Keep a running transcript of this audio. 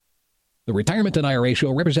The Retirement and IRA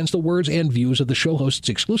Show represents the words and views of the show hosts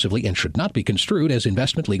exclusively and should not be construed as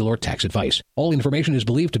investment, legal, or tax advice. All information is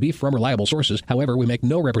believed to be from reliable sources. However, we make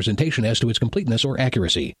no representation as to its completeness or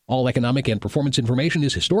accuracy. All economic and performance information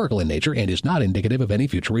is historical in nature and is not indicative of any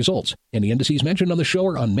future results. Any indices mentioned on the show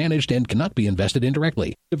are unmanaged and cannot be invested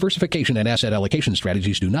indirectly. Diversification and asset allocation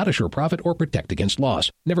strategies do not assure profit or protect against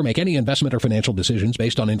loss. Never make any investment or financial decisions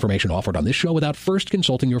based on information offered on this show without first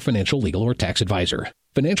consulting your financial, legal, or tax advisor.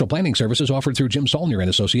 Financial planning services offered through Jim Saulnier and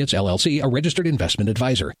Associates, LLC, a registered investment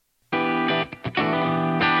advisor.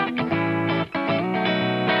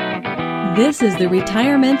 This is the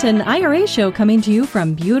Retirement and IRA Show coming to you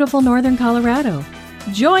from beautiful northern Colorado.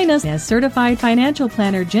 Join us as certified financial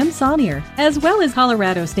planner Jim Saulnier, as well as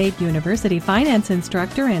Colorado State University finance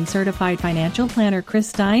instructor and certified financial planner Chris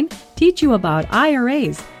Stein, teach you about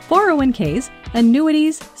IRAs, 401ks,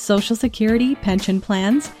 annuities, Social Security, pension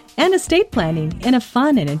plans, and estate planning in a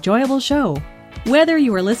fun and enjoyable show. Whether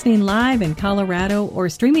you are listening live in Colorado or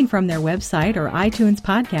streaming from their website or iTunes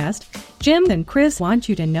podcast, Jim and Chris want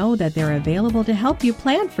you to know that they're available to help you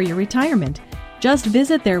plan for your retirement. Just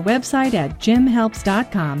visit their website at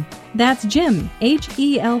jimhelps.com. That's Jim,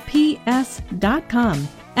 HELPS.com.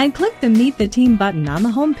 And click the Meet the Team button on the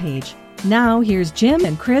homepage. Now, here's Jim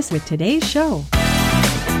and Chris with today's show.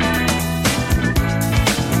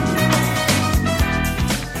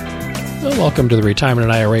 Well, welcome to the Retirement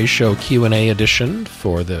and IRA Show Q&A edition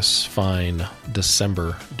for this fine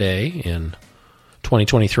December day in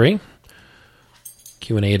 2023.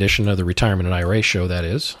 Q&A edition of the Retirement and IRA Show, that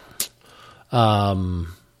is. Yeah,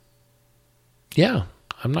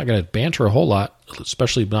 I'm not going to banter a whole lot,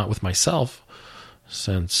 especially not with myself,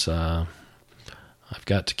 since I've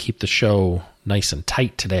got to keep the show nice and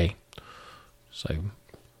tight today. So I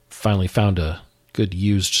finally found a good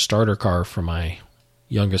used starter car for my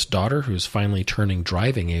youngest daughter, who's finally turning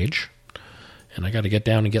driving age, and I got to get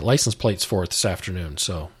down and get license plates for it this afternoon.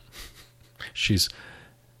 So she's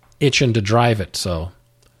itching to drive it, so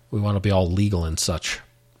we want to be all legal and such.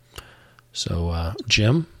 So,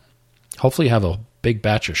 Jim, hopefully you have a big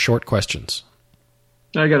batch of short questions.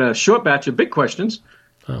 I got a short batch of big questions.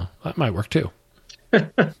 Oh, that might work too.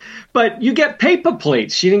 But you get paper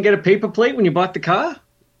plates. You didn't get a paper plate when you bought the car?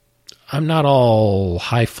 I'm not all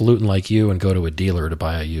highfalutin like you and go to a dealer to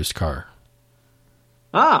buy a used car.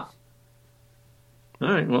 Ah.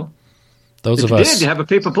 All right, well. Those if of you us did, you have a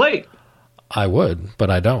paper plate. I would, but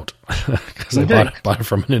I don't. Because I bought it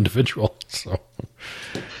from an individual. So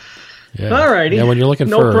yeah. All righty. Yeah, when you're looking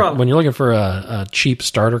for a cheap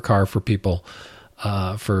starter car for people,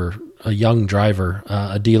 for a young driver,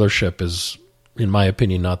 a dealership is, in my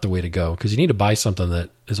opinion, not the way to go. Because you need to buy something that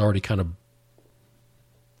is already kind of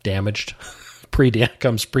damaged,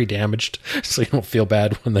 comes pre-damaged, so you don't feel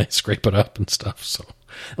bad when they scrape it up and stuff. So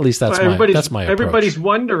at least that's my approach. Everybody's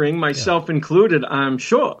wondering, myself included, I'm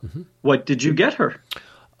sure. Mm-hmm. What did you get her?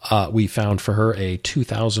 We found for her a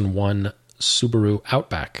 2001 Subaru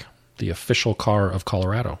Outback, the official car of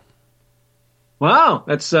Colorado. Wow,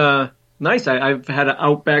 that's nice. I've had an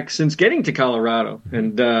Outback since getting to Colorado,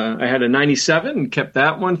 and I had a 97 and kept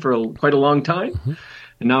that one for quite a long time. Mm-hmm.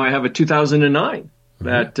 And now I have a 2009.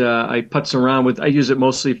 That I putz around with. I use it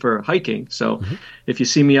mostly for hiking. So if you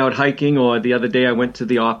see me out hiking, or the other day I went to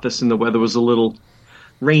the office and the weather was a little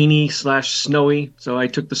rainy/snowy, so I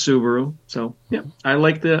took the Subaru. So yeah, I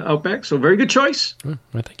like the Outback. So very good choice. Well,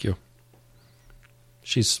 thank you.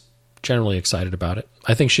 She's generally excited about it.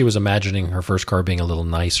 I think she was imagining her first car being a little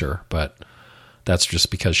nicer, but that's just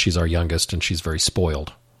because she's our youngest and she's very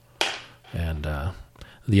spoiled. And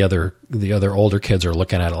the other older kids are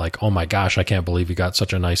looking at it like, oh my gosh, I can't believe you got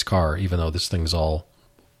such a nice car, even though this thing's all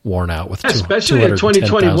worn out with especially in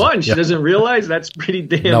 2021. She doesn't realize that's pretty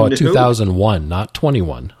damn new. No, 2001, not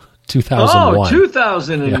 21. 2001. Oh,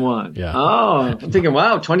 2001. Yeah. Oh, I'm thinking,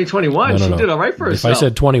 wow, 2021. She did all right for herself. If I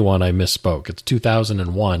said 21, I misspoke. It's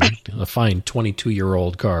 2001, a fine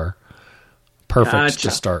 22-year-old car. Perfect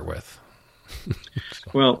to start with.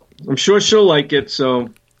 Well, I'm sure she'll like it,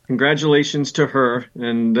 so congratulations to her,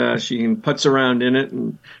 and she can putz around in it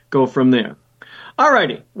and go from there. All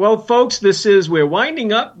righty. Well, folks, we're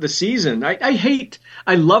winding up the season.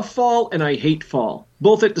 I love fall and I hate fall,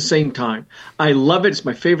 both at the same time. I love it. It's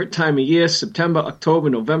my favorite time of year, September, October,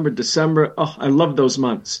 November, December. Oh, I love those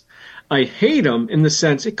months. I hate them in the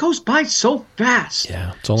sense it goes by so fast.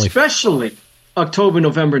 Yeah, it's only especially October,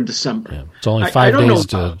 November, and December. Yeah, it's only 5 days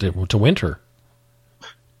to winter.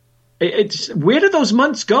 Where do those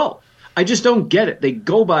months go? I just don't get it. They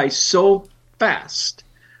go by so fast.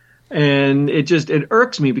 And it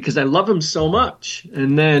irks me because I love them so much.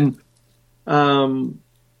 And then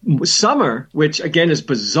summer, which again is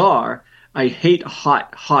bizarre, I hate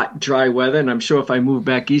hot, dry weather, and I'm sure if I move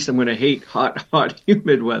back east, I'm going to hate hot,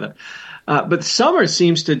 humid weather. But summer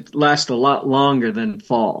seems to last a lot longer than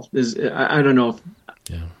fall. I don't know if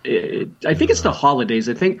I think it's the holidays.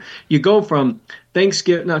 I think you go from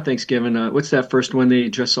not Thanksgiving. What's that first one they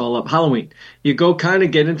dress all up? Halloween. You go kind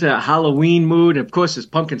of get into that Halloween mood. Of course, it's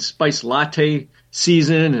pumpkin spice latte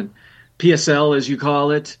season and PSL, as you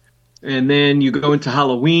call it. And then you go into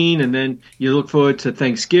Halloween, and then you look forward to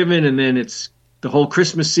Thanksgiving, and then it's the whole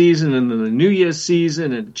Christmas season and then the New Year's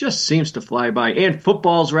season. And it just seems to fly by. And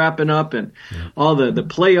football's wrapping up, and all the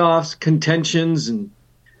playoffs, contentions, and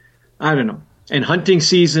I don't know. And hunting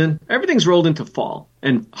season, everything's rolled into fall.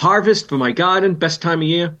 And harvest for my garden, best time of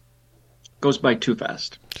year, goes by too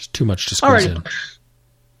fast. Just too much to squeeze in.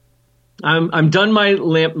 I'm done my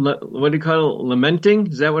what do you call it? Lamenting?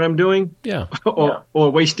 Is that what I'm doing? Yeah. or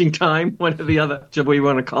wasting time, one or the other, whichever you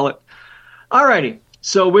want to call it. All righty.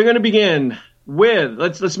 So we're going to begin with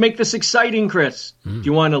let's make this exciting, Chris. Do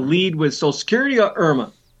you want to lead with Social Security or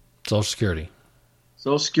IRMAA? Social Security.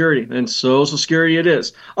 Social Security, and Social Security it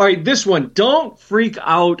is. All right, this one. Don't freak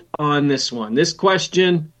out on this one. This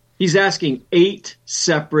question, he's asking 8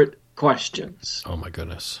 separate questions. Oh, my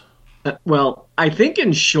goodness. Well, I think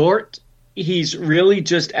in short, he's really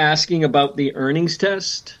just asking about the earnings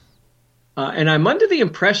test. And I'm under the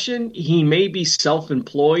impression he may be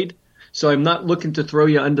self-employed, so I'm not looking to throw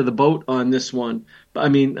you under the boat on this one. But I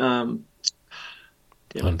mean, under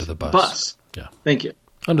the bus. Bus. Yeah. Thank you.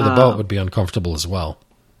 Under the boat would be uncomfortable as well.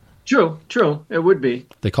 True. It would be.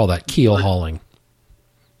 They call that keel hauling.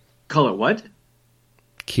 Call it what?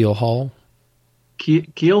 Keel haul?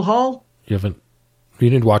 Keel haul? You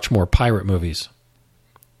need to watch more pirate movies.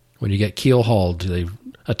 When you get keel hauled, they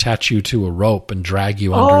attach you to a rope and drag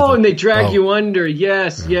you under. Oh, and they drag you under.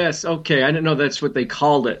 Yes. Okay, I didn't know that's what they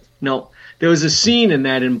called it. No, there was a scene in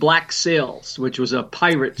that in Black Sails, which was a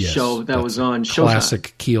pirate show that was on Showtime.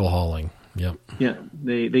 Classic keel hauling. Yep. Yeah,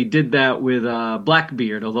 they did that with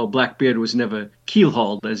Blackbeard, although Blackbeard was never keel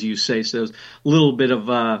hauled, as you say, so there's a little bit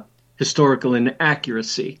of historical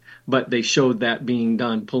inaccuracy. But they showed that being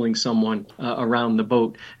done, pulling someone around the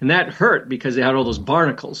boat. And that hurt because they had all those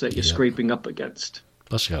barnacles that you're scraping up against.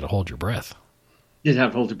 Plus you got to hold your breath. You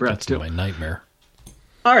have to hold your breath, too. That's my nightmare.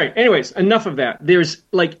 All right, anyways, enough of that. There's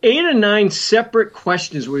like 8 or 9 separate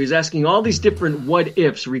questions where he's asking all these different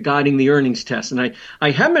what-ifs regarding the earnings test. And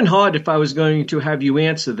I hemmed and hawed if I was going to have you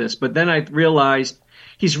answer this, but then I realized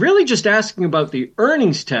he's really just asking about the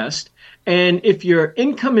earnings test. And if your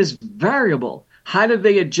income is variable, how do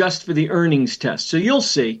they adjust for the earnings test? So you'll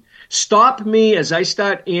see. Stop me as I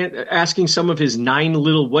start asking some of his 9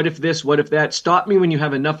 little what if this, what if that. Stop me when you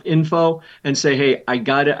have enough info and say, hey, I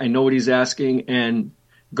got it. I know what he's asking, and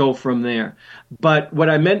go from there. But what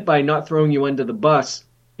I meant by not throwing you under the bus,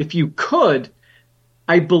 if you could,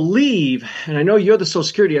 I believe, and I know you're the Social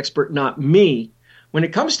Security expert, not me, when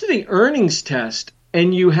it comes to the earnings test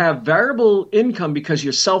and you have variable income because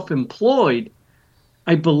you're self-employed,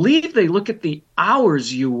 I believe they look at the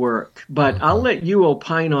hours you work, but I'll let you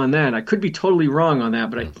opine on that. I could be totally wrong on that,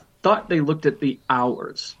 but I thought they looked at the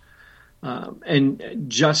hours and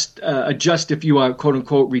just adjust if you are, quote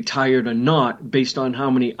unquote, retired or not based on how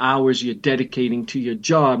many hours you're dedicating to your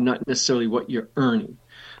job, not necessarily what you're earning.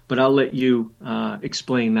 But I'll let you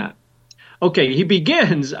explain that. Okay, he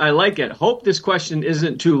begins, I like it, hope this question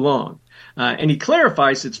isn't too long. And he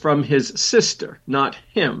clarifies it's from his sister, not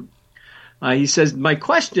him. He says, my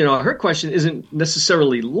question or her question isn't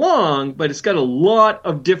necessarily long, but it's got a lot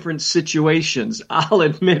of different situations. I'll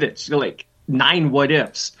admit it. It's like 9 what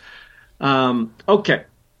ifs. Okay.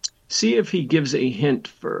 See if he gives a hint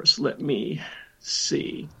first. Let me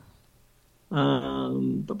see.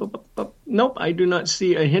 Nope, I do not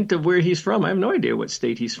see a hint of where he's from. I have no idea what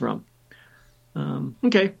state he's from.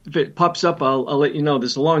 Okay, if it pops up, I'll let you know.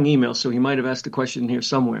 There's a long email, so he might have asked a question here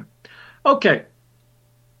somewhere. Okay.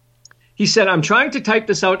 He said, I'm trying to type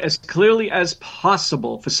this out as clearly as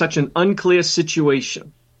possible for such an unclear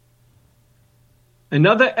situation.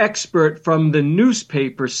 Another expert from the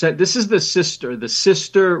newspaper said, this is the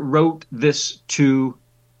sister wrote this to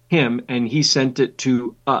him, and he sent it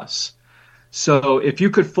to us. So if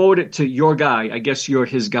you could forward it to your guy, I guess you're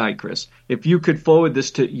his guy, Chris. If you could forward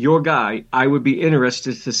this to your guy, I would be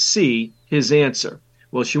interested to see his answer.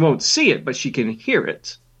 Well, she won't see it, but she can hear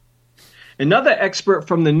it. Another expert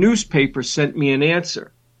from the newspaper sent me an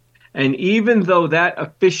answer. And even though that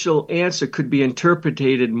official answer could be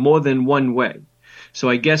interpreted more than one way, so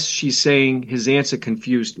I guess she's saying his answer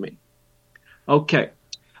confused me. Okay.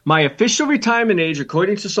 My official retirement age,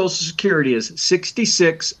 according to Social Security, is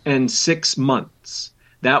 66 and 6 months.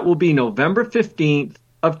 That will be November 15th,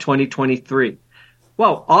 of 2023.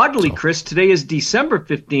 Well, oddly, Chris, today is December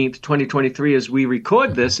 15th, 2023, as we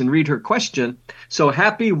record this and read her question. So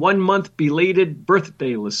happy 1 month belated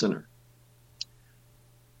birthday, listener.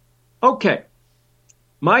 Okay.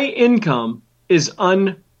 My income is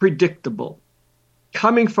unpredictable,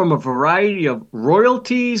 coming from a variety of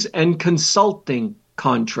royalties and consulting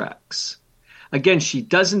contracts. Again, she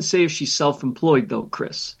doesn't say if she's self-employed, though,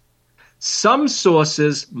 Chris. Some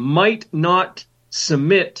sources might not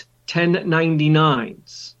submit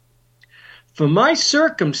 1099s. For my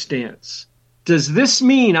circumstance, does this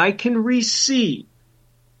mean I can receive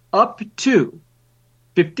up to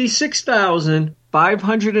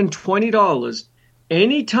 $56,520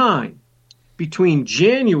 anytime between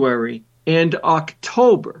January and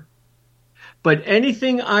October, but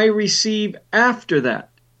anything I receive after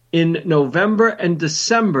that in November and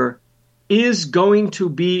December is going to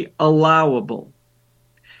be allowable?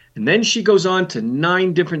 And then she goes on to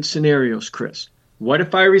 9 different scenarios, Chris. What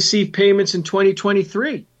if I receive payments in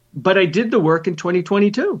 2023, but I did the work in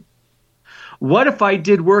 2022? What if I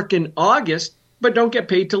did work in August, but don't get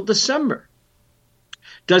paid till December?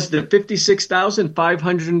 Does the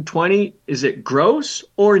 $56,520, is it gross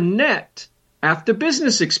or net after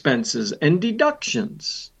business expenses and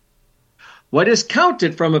deductions? What is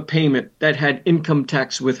counted from a payment that had income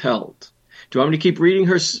tax withheld? Do you want me to keep reading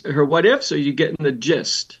her what ifs, or are you getting the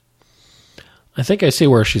gist? I think I see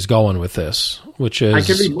where she's going with this, which is... I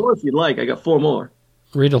can read more if you'd like. I got 4 more.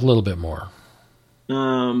 Read a little bit more.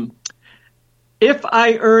 If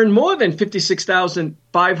I earn more than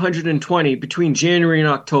 $56,520 between January and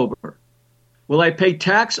October, will I pay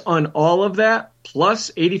tax on all of that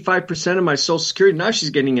plus 85% of my Social Security? Now she's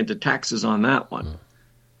getting into taxes on that one.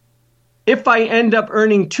 If I end up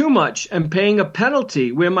earning too much and paying a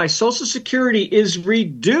penalty where my Social Security is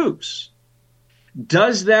reduced,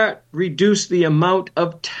 does that reduce the amount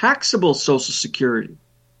of taxable Social Security?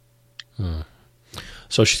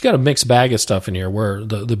 So she's got a mixed bag of stuff in here, where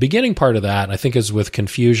the beginning part of that, I think, is with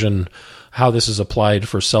confusion how this is applied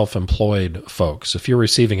for self-employed folks. If you're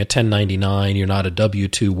receiving a 1099, you're not a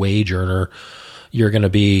W-2 wage earner, you're going to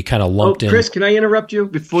be kind of lumped in. Chris, can I interrupt you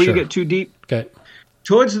before you get too deep? Okay.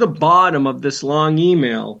 Towards the bottom of this long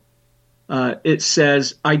email, it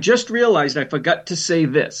says, I just realized I forgot to say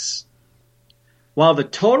this. While the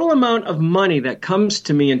total amount of money that comes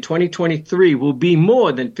to me in 2023 will be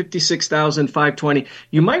more than $56,520,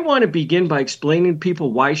 you might want to begin by explaining to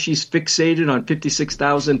people why she's fixated on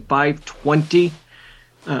 $56,520.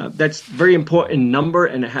 That's a very important number,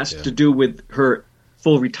 and it has to do with her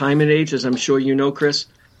full retirement age, as I'm sure you know, Chris.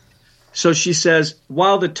 So she says,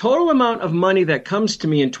 while the total amount of money that comes to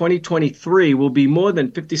me in 2023 will be more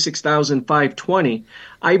than $56,520,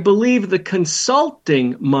 I believe the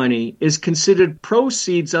consulting money is considered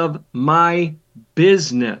proceeds of my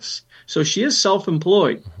business. So she is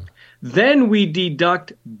self-employed. Then we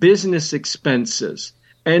deduct business expenses,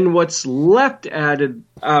 and what's left added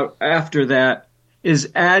after that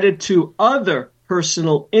is added to other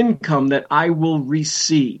personal income that I will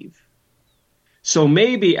receive. So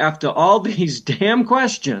maybe after all these damn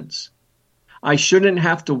questions, I shouldn't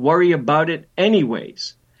have to worry about it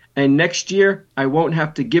anyways. And next year, I won't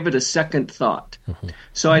have to give it a second thought.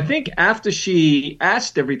 So I think after she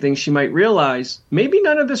asked everything, she might realize maybe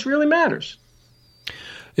none of this really matters.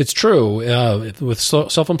 It's true. With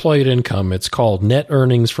self-employed income, it's called net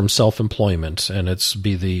earnings from self-employment, and it's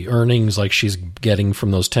be the earnings like she's getting from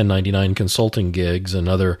those 1099 consulting gigs, and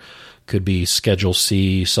other could be Schedule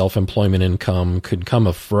C, self-employment income, could come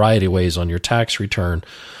a variety of ways on your tax return,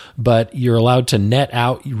 but you're allowed to net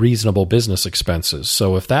out reasonable business expenses.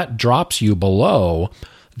 So if that drops you below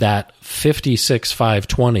that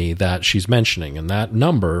 $56,520 that she's mentioning, and that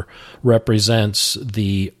number represents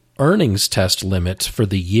the earnings test limit for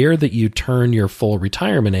the year that you turn your full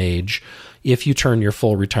retirement age, if you turn your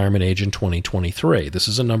full retirement age in 2023. This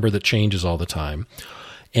is a number that changes all the time.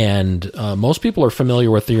 And most people are familiar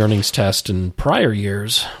with the earnings test in prior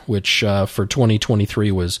years, which for 2023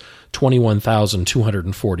 was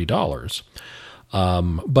 $21,240.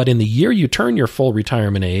 But in the year you turn your full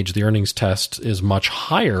retirement age, the earnings test is much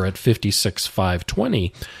higher at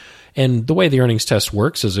 $56,520. And the way the earnings test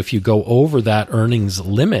works is if you go over that earnings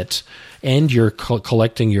limit and you're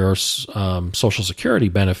collecting your Social Security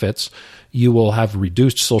benefits, you will have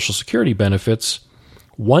reduced Social Security benefits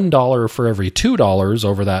 $1 for every $2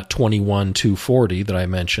 over that $21,240 that I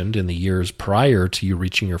mentioned in the years prior to you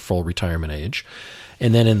reaching your full retirement age.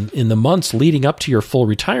 And then in the months leading up to your full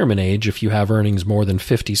retirement age, if you have earnings more than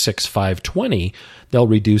 $56,520, they'll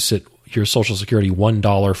reduce your Social Security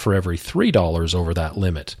 $1 for every $3 over that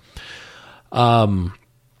limit.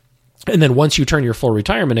 And then once you turn your full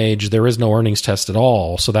retirement age, there is no earnings test at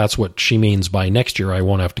all. So that's what she means by next year, I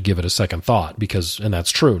won't have to give it a second thought and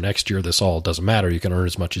that's true. Next year, this all doesn't matter. You can earn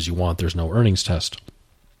as much as you want. There's no earnings test.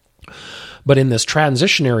 But in this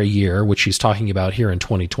transitionary year, which she's talking about here in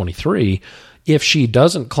 2023, if she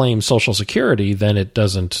doesn't claim Social Security, then it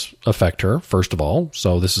doesn't affect her, first of all.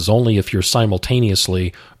 So this is only if you're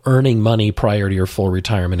simultaneously earning money prior to your full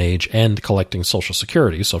retirement age and collecting Social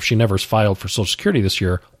Security. So if she never filed for Social Security this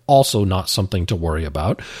year, also not something to worry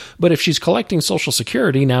about. But if she's collecting Social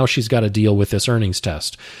Security, now she's got to deal with this earnings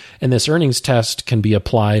test. And this earnings test can be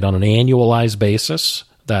applied on an annualized basis,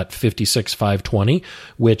 that 56,520,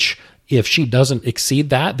 which if she doesn't exceed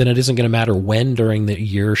that, then it isn't going to matter when during the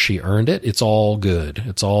year she earned it. It's all good.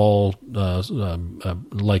 It's all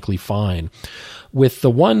likely fine. With the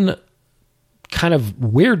one kind of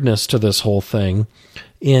weirdness to this whole thing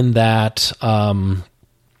in that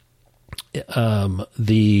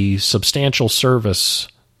the substantial service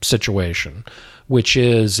situation, which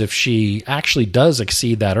is if she actually does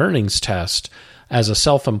exceed that earnings test as a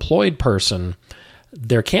self-employed person,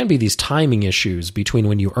 there can be these timing issues between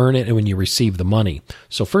when you earn it and when you receive the money.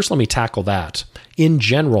 So first, let me tackle that. In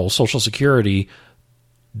general, Social Security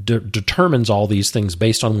determines all these things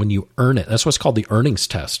based on when you earn it. That's what's called the earnings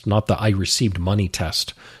test, not the I received money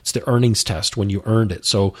test. It's the earnings test when you earned it.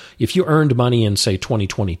 So if you earned money in, say,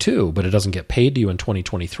 2022, but it doesn't get paid to you in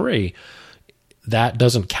 2023, that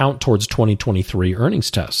doesn't count towards 2023 earnings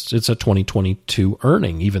tests. It's a 2022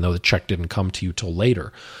 earning, even though the check didn't come to you till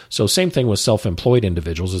later. So same thing with self-employed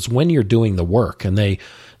individuals. It's when you're doing the work. And they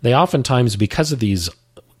oftentimes, because of these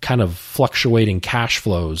kind of fluctuating cash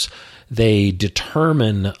flows, they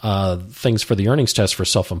determine things for the earnings test for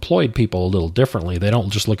self-employed people a little differently. They don't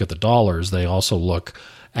just look at the dollars. They also look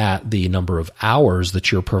at the number of hours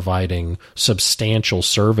that you're providing substantial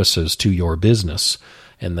services to your business.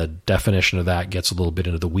 And the definition of that gets a little bit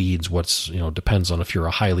into the weeds. Depends on if you're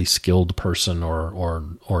a highly skilled person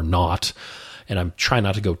or not. And I'm trying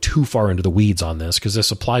not to go too far into the weeds on this because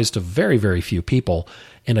this applies to very, very few people.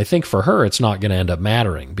 And I think for her, it's not going to end up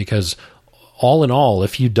mattering because all in all,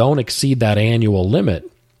 if you don't exceed that annual limit,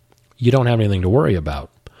 you don't have anything to worry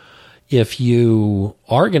about. If you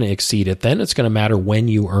are going to exceed it, then it's going to matter when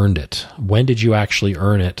you earned it. When did you actually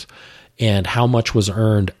earn it? And how much was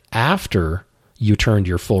earned after you turned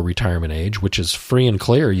your full retirement age, which is free and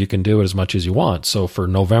clear. You can do it as much as you want. So for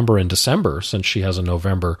November and December, since she has a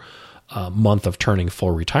November month of turning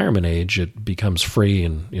full retirement age, it becomes free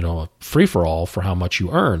and, a free for all for how much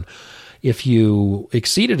you earn. If you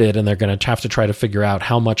exceeded it and they're going to have to try to figure out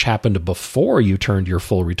how much happened before you turned your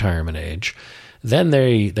full retirement age, then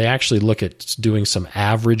they actually look at doing some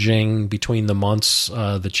averaging between the months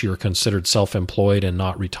that you're considered self-employed and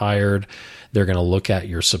not retired. They're going to look at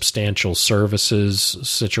your substantial services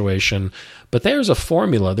situation. But there's a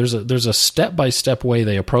formula. There's a step-by-step way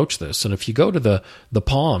they approach this. And if you go to the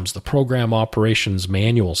POMS, the Program Operations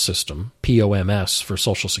Manual System, POMS for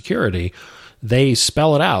Social Security, they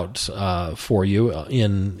spell it out for you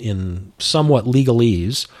in somewhat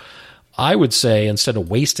legalese. I would say instead of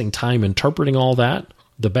wasting time interpreting all that,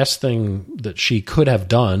 the best thing that she could have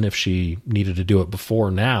done if she needed to do it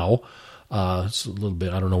before now, it's a little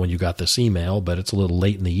bit, I don't know when you got this email, but it's a little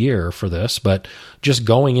late in the year for this, but just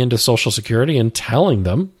going into Social Security and telling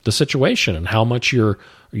them the situation and how much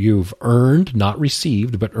you've earned, not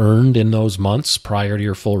received, but earned in those months prior to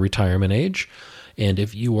your full retirement age. And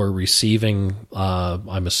if you are receiving,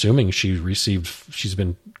 I'm assuming she's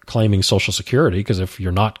been claiming Social Security, because if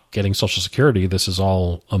you're not getting Social Security, this is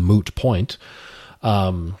all a moot point.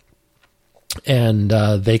 And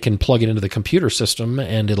they can plug it into the computer system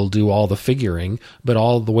and it'll do all the figuring. But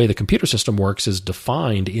all the way the computer system works is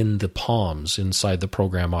defined in the POMS, inside the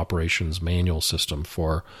Program Operations Manual System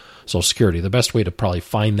for Social Security. The best way to probably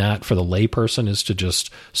find that for the layperson is to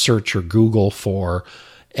just search or Google for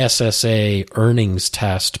SSA Earnings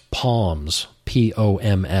Test POMS,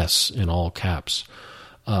 POMS in all caps.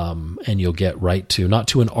 And you'll get right to, not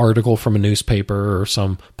to an article from a newspaper or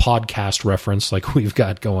some podcast reference like we've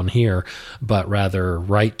got going here, but rather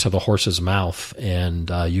right to the horse's mouth. And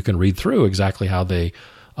you can read through exactly how they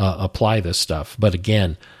apply this stuff. But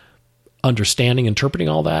again, understanding, interpreting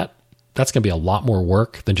all that, that's going to be a lot more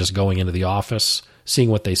work than just going into the office, seeing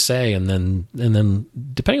what they say, and then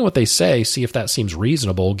depending on what they say, see if that seems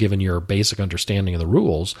reasonable given your basic understanding of the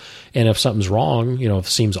rules. And if something's wrong, if it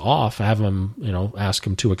seems off, have them, ask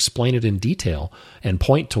them to explain it in detail and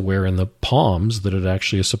point to where in the POMS that it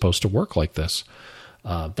actually is supposed to work like this.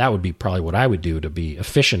 That would be probably what I would do to be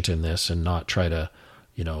efficient in this and not try to,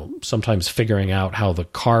 sometimes figuring out how the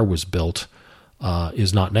car was built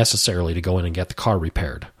is not necessarily to go in and get the car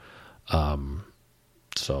repaired.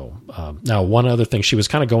 Now, one other thing, she was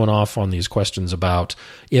kind of going off on these questions about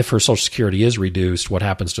if her Social Security is reduced, what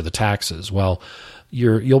happens to the taxes? Well,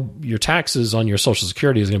 your taxes on your Social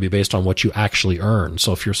Security is going to be based on what you actually earn.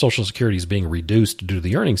 So if your Social Security is being reduced due to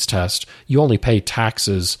the earnings test, you only pay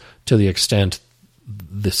taxes to the extent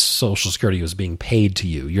the Social Security is being paid to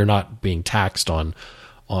you. You're not being taxed on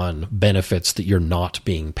benefits that you're not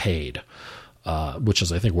being paid, which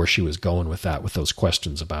is, I think, where she was going with that, with those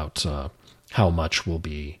questions about how much will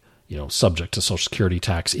be, subject to Social Security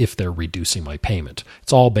tax if they're reducing my payment.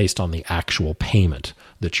 It's all based on the actual payment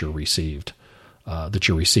that you're receiving,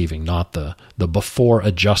 not the before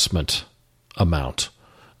adjustment amount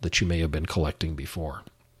that you may have been collecting before.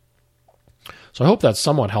 So I hope that's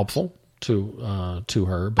somewhat helpful to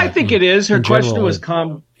her. But I think it is. Her question was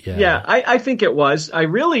Yeah, I think it was. I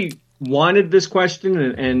really wanted this question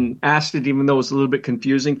and asked it, even though it was a little bit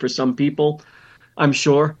confusing for some people, I'm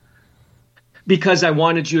sure, because I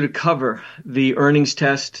wanted you to cover the earnings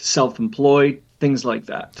test, self-employed, things like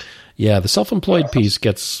that. Yeah, the self-employed piece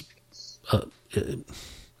gets a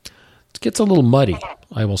little muddy,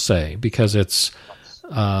 I will say, because it's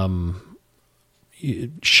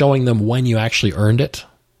showing them when you actually earned it.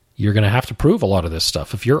 You're going to have to prove a lot of this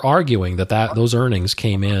stuff. If you're arguing that those earnings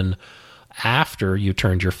came in after you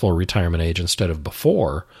turned your full retirement age instead of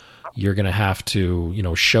before, you're going to have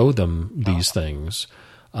to, show them these things.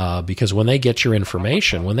 Because when they get your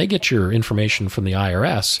information from the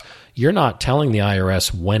IRS, you're not telling the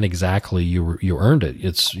IRS when exactly you earned it.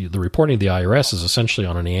 It's the reporting to the IRS is essentially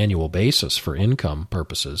on an annual basis for income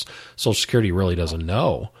purposes. Social Security really doesn't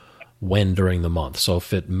know when during the month. So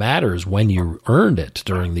if it matters when you earned it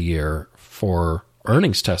during the year for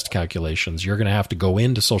earnings test calculations, you're going to have to go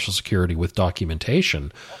into Social Security with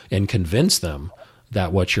documentation and convince them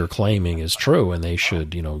that what you're claiming is true and they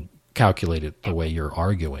should, calculate it the way you're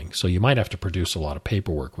arguing. So you might have to produce a lot of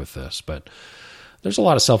paperwork with this, but there's a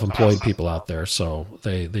lot of self-employed people out there, so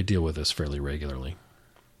they deal with this fairly regularly.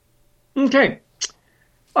 Okay.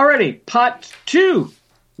 Alrighty, pot 2.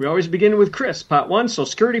 We always begin with Chris. Pot 1, Social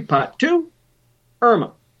Security. Pot 2,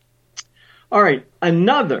 IRMAA. All right,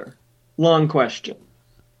 another long question.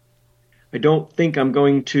 I don't think I'm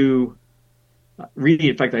going to read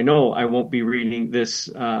it. In fact, I know I won't be reading this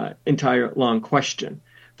entire long question.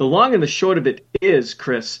 The long and the short of it is,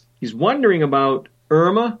 Chris, he's wondering about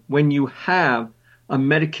IRMAA when you have a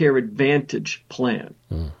Medicare Advantage plan.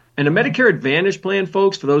 And a Medicare Advantage plan,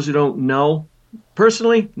 folks, for those who don't know,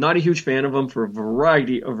 personally, not a huge fan of them for a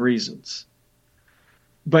variety of reasons.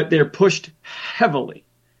 But they're pushed heavily,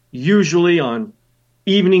 usually on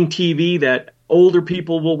evening TV that older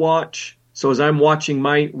people will watch. So as I'm watching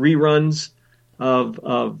my reruns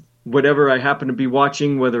of whatever I happen to be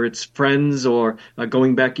watching, whether it's Friends or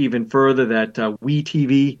going back even further, that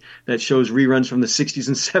WeTV that shows reruns from the 60s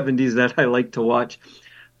and 70s that I like to watch,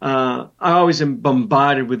 I always am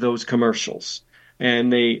bombarded with those commercials.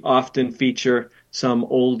 And they often feature some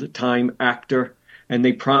old-time actor, and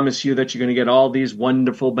they promise you that you're going to get all these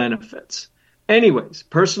wonderful benefits. Anyways,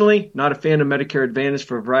 personally, not a fan of Medicare Advantage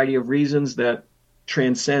for a variety of reasons that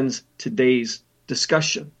transcends today's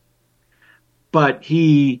discussion. But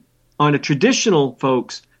on a traditional,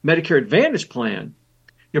 folks, Medicare Advantage plan,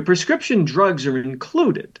 your prescription drugs are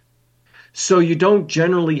included. So you don't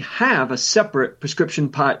generally have a separate prescription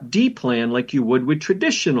Part D plan like you would with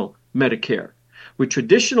traditional Medicare. With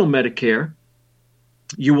traditional Medicare,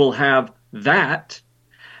 you will have that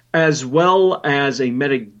as well as a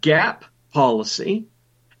Medigap policy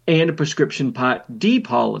and a prescription Part D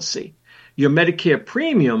policy. Your Medicare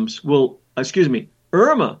premiums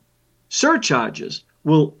IRMAA surcharges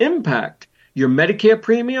will impact your Medicare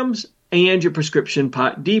premiums and your prescription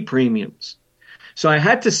Part D premiums. So I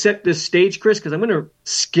had to set this stage, Chris, because I'm going to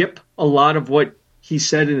skip a lot of what he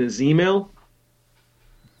said in his email.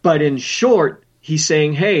 But in short, he's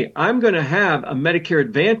saying, hey, I'm going to have a Medicare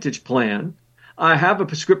Advantage plan. I have a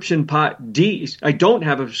prescription Part D. I don't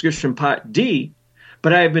have a prescription Part D,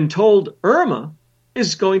 but I have been told IRMAA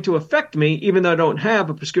is going to affect me even though I don't have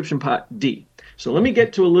a prescription Part D. So let me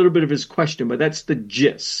get to a little bit of his question, but that's the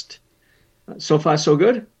gist. So far, so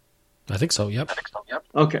good? I think so, yep.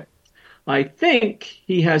 Okay. I think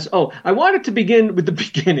he has... I wanted to begin with the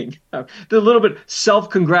beginning. The little bit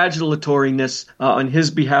self-congratulatoriness on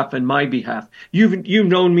his behalf and my behalf. You've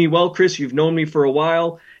known me well, Chris. You've known me for a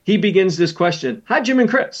while. He begins this question. Hi, Jim and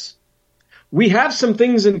Chris. We have some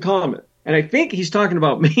things in common. And I think he's talking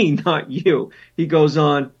about me, not you. He goes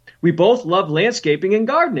on, we both love landscaping and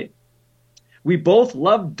gardening. We both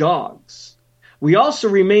love dogs. We also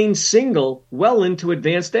remain single well into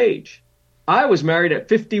advanced age. I was married at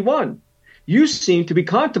 51. You seem to be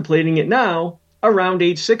contemplating it now around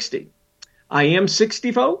age 60. I am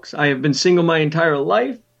 60, folks. I have been single my entire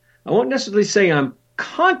life. I won't necessarily say I'm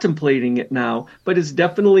contemplating it now, but it's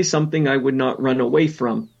definitely something I would not run away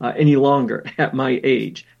from any longer at my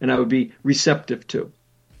age, and I would be receptive to.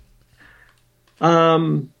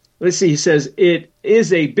 Let's see. He says, it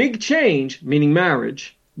is a big change, meaning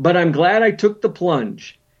marriage, but I'm glad I took the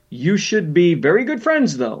plunge. You should be very good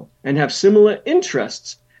friends, though, and have similar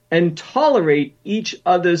interests and tolerate each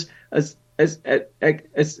other's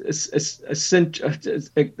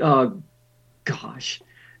eccentricities.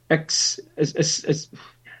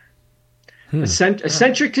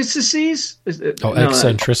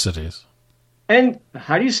 Eccentricities. And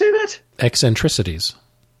how do you say that? Eccentricities.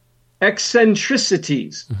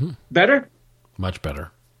 Eccentricities. Mm-hmm. Better? Much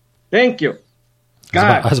better. Thank you.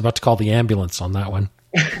 I was about to call the ambulance on that one.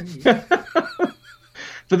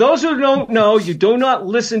 For those who don't know, you do not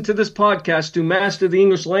listen to this podcast to master the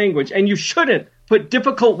English language, and you shouldn't put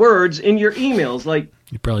difficult words in your emails like...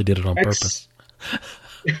 You probably did it on purpose.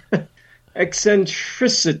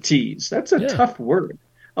 Eccentricities. That's a tough word.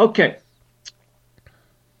 Okay.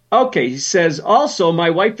 Okay, he says, also, my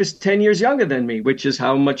wife is 10 years younger than me, which is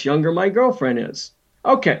how much younger my girlfriend is.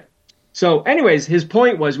 Okay. So, anyways, his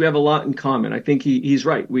point was we have a lot in common. I think he's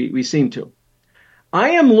right. We seem to.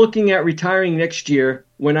 I am looking at retiring next year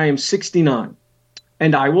when I am 69,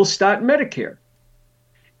 and I will start Medicare,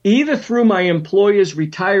 either through my employer's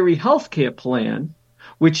retiree health care plan,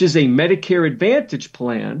 which is a Medicare Advantage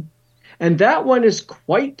plan, and that one is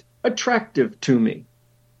quite attractive to me,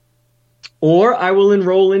 or I will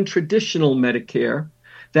enroll in traditional Medicare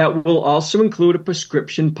that will also include a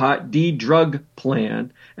prescription Part D drug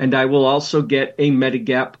plan, and I will also get a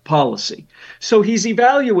Medigap policy. So he's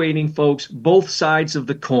evaluating, folks, both sides of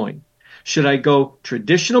the coin. Should I go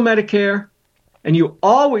traditional Medicare? And you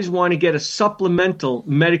always want to get a supplemental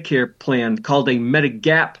Medicare plan called a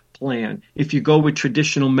Medigap plan if you go with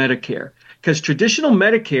traditional Medicare. Because traditional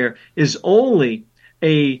Medicare is only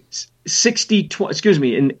an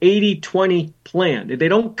 80-20 plan. They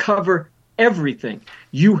don't cover everything.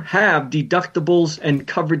 You have deductibles and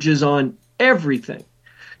coverages on everything.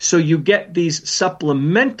 So you get these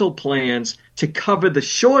supplemental plans to cover the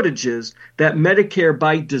shortages that Medicare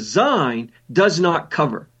by design does not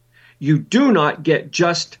cover. You do not get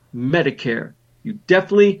just Medicare. You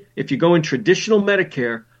definitely, if you go in traditional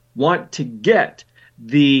Medicare, want to get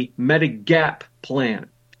the Medigap plan.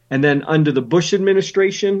 And then under the Bush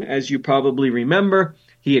administration, as you probably remember,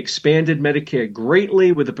 he expanded Medicare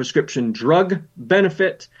greatly with a prescription drug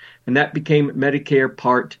benefit, and that became Medicare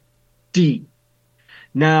Part D.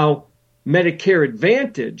 Now, Medicare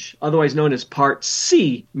Advantage, otherwise known as Part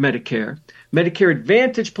C Medicare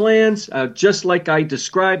Advantage plans, just like I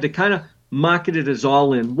described, they kind of marketed as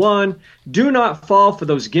all-in-one. Do not fall for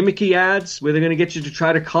those gimmicky ads where they're going to get you to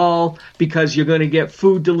try to call because you're going to get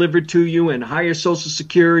food delivered to you and higher Social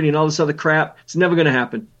Security and all this other crap. It's never going to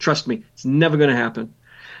happen. Trust me, it's never going to happen.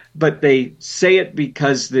 But they say it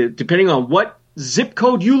because depending on what zip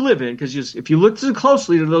code you live in, because if you listen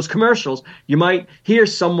closely to those commercials, you might hear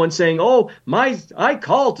someone saying, oh, I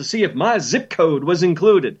called to see if my zip code was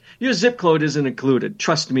included. Your zip code isn't included.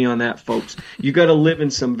 Trust me on that, folks. You got to live in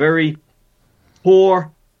some very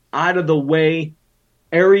poor, out-of-the-way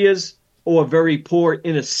areas or very poor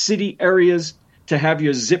inner city areas to have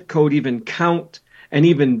your zip code even count. And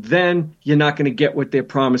even then, you're not going to get what they're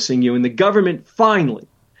promising you. And the government finally,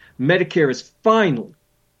 Medicare is finally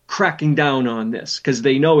cracking down on this because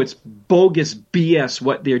they know it's bogus BS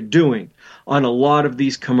what they're doing on a lot of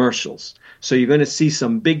these commercials. So you're going to see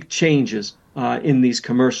some big changes in these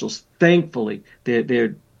commercials. Thankfully,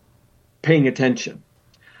 they're paying attention.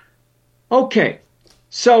 Okay,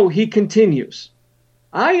 so he continues.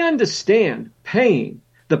 I understand paying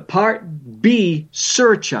the Part B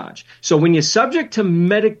surcharge. So when you're subject to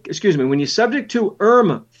when you're subject to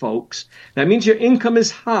IRMAA, folks, that means your income is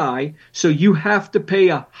high, so you have to pay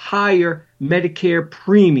a higher Medicare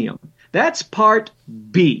premium. That's Part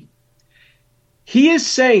B. He is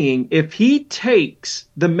saying if he takes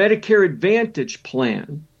the Medicare Advantage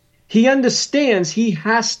plan, he understands he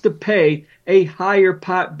has to pay a higher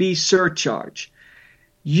Part B surcharge.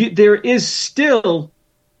 There is still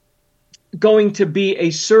going to be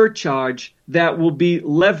a surcharge that will be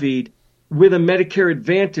levied with a Medicare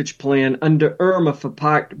Advantage plan under IRMAA for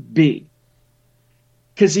Part B.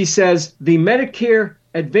 Because he says the Medicare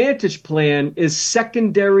Advantage plan is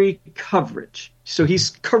secondary coverage. So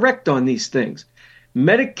he's correct on these things.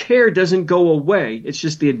 Medicare doesn't go away. It's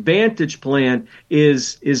just the Advantage plan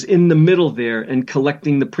is in the middle there and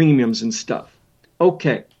collecting the premiums and stuff.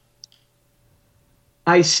 Okay.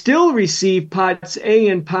 I still receive Parts A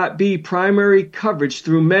and Part B primary coverage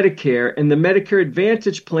through Medicare, and the Medicare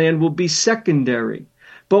Advantage plan will be secondary.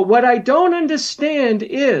 But what I don't understand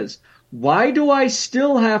is, why do I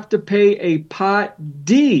still have to pay a Part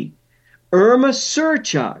D IRMAA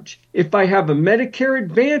surcharge if I have a Medicare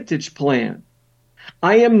Advantage plan?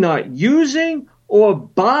 I am not using or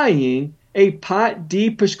buying a Part D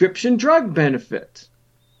prescription drug benefit,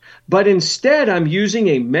 but instead I'm using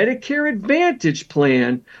a Medicare Advantage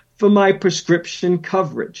plan for my prescription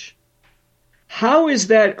coverage. How is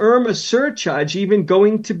that IRMAA surcharge even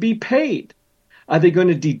going to be paid? Are they going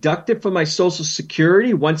to deduct it from my Social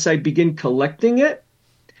Security once I begin collecting it?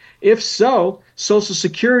 If so, Social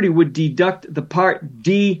Security would deduct the Part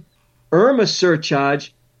D IRMAA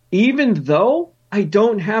surcharge even though I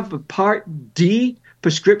don't have a Part D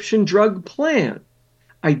prescription drug plan.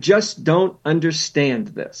 I just don't understand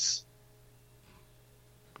this.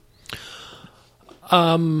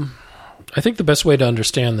 I think the best way to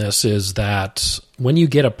understand this is that when you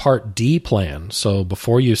get a Part D plan, so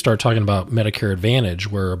before you start talking about Medicare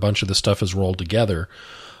Advantage, where a bunch of the stuff is rolled together,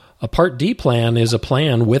 a Part D plan is a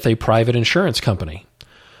plan with a private insurance company.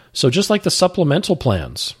 So just like the supplemental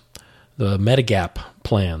plans, the Medigap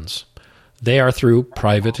plans, they are through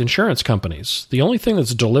private insurance companies. The only thing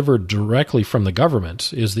that's delivered directly from the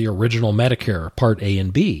government is the original Medicare, Part A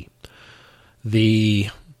and B. The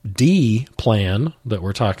D plan that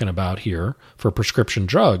we're talking about here for prescription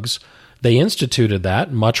drugs, they instituted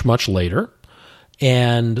that much, much later,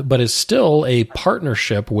 but is still a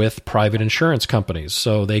partnership with private insurance companies.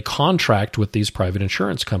 So they contract with these private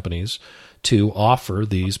insurance companies to offer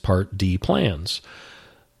these Part D plans.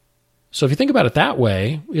 So if you think about it that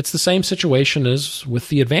way, it's the same situation as with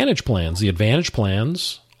the Advantage plans. The Advantage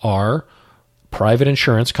plans are private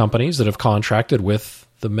insurance companies that have contracted with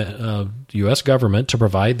the U.S. government to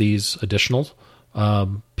provide these additional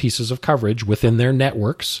pieces of coverage within their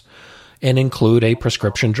networks and include a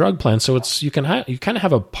prescription drug plan. So it's you kind of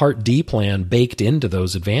have a Part D plan baked into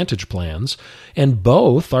those Advantage plans, and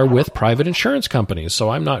both are with private insurance companies. So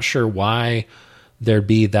I'm not sure why there'd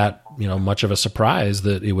be that much of a surprise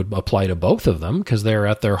that it would apply to both of them, because they're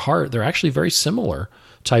at their heart, they're actually very similar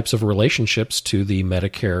types of relationships to the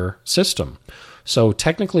Medicare system. So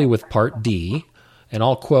technically with Part D, and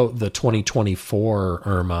I'll quote the 2024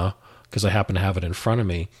 IRMAA because I happen to have it in front of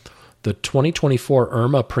me. The 2024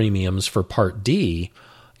 IRMAA premiums for Part D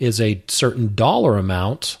is a certain dollar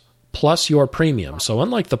amount plus your premium. So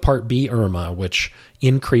unlike the Part B IRMAA, which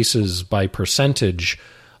increases by percentage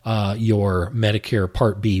your Medicare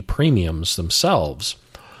Part B premiums themselves,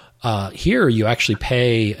 here you actually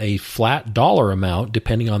pay a flat dollar amount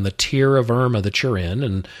depending on the tier of IRMAA that you're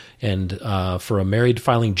in, and for a married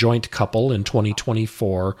filing joint couple in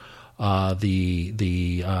 2024,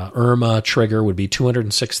 the IRMAA trigger would be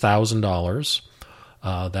 $206,000.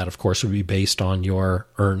 That of course would be based on your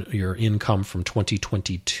income from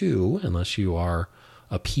 2022, unless you are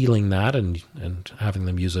appealing that and having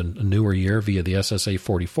them use a newer year via the SSA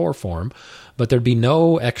 44 form, but there'd be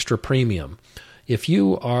no extra premium. If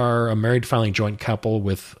you are a married filing joint couple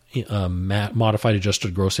with modified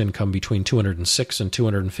adjusted gross income between $206,000 and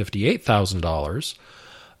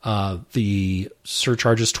 $258,000, the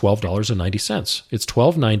surcharge is $12.90. It's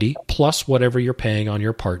 $12.90 plus whatever you're paying on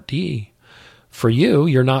your Part D. For you,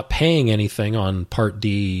 you're not paying anything on Part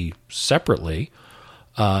D separately.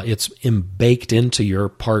 It's baked into your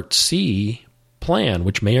Part C plan,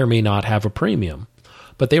 which may or may not have a premium.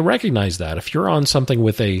 But they recognize that if you're on something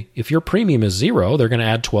if your premium is zero, they're going to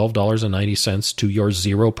add $12.90 to your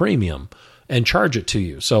zero premium and charge it to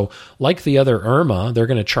you. So like the other IRMAA, they're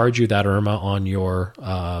going to charge you that IRMAA on your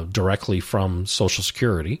directly from Social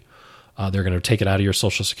Security. They're going to take it out of your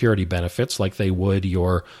Social Security benefits like they would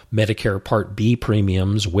your Medicare Part B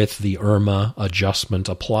premiums with the IRMAA adjustment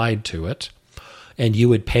applied to it. And you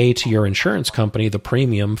would pay to your insurance company the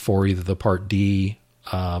premium for either the Part D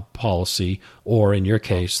policy, or in your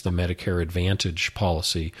case, the Medicare Advantage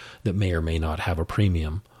policy that may or may not have a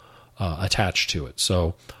premium attached to it.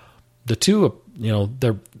 So the two,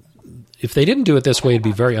 if they didn't do it this way, it'd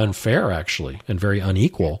be very unfair, actually, and very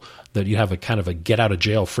unequal, that you have a kind of a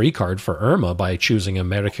get-out-of-jail-free card for IRMAA by choosing a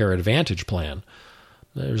Medicare Advantage plan.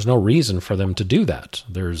 There's no reason for them to do that.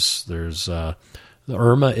 The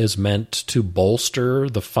IRMAA is meant to bolster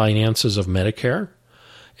the finances of Medicare,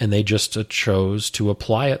 and they just chose to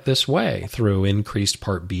apply it this way through increased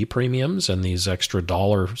Part B premiums and these extra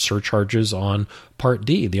dollar surcharges on Part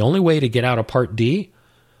D. The only way to get out of Part D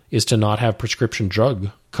is to not have prescription drug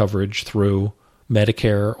coverage through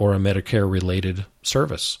Medicare or a Medicare-related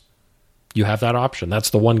service. you have that option. That's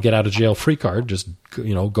the one get out of jail free card. Just,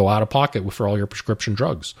 go out of pocket for all your prescription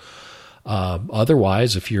drugs.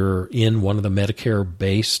 Otherwise, if you're in one of the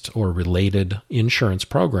Medicare-based or related insurance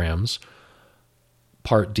programs,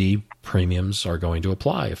 Part D premiums are going to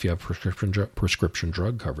apply if you have prescription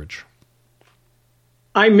drug coverage.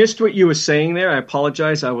 I missed what you were saying there. I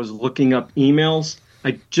apologize. I was looking up emails.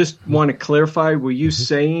 I just want to clarify. Were you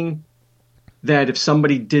saying that if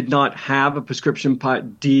somebody did not have a prescription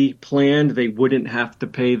Part D plan, they wouldn't have to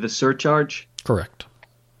pay the surcharge? Correct.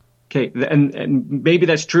 Okay, and maybe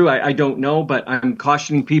that's true. I don't know, but I'm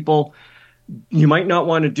cautioning people. You might not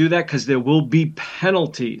want to do that because there will be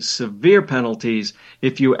penalties, severe penalties,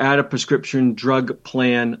 if you add a prescription drug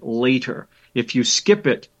plan later. If you skip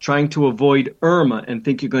it, trying to avoid IRMAA and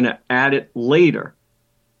think you're going to add it later,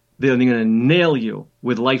 they're going to nail you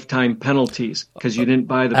with lifetime penalties because you didn't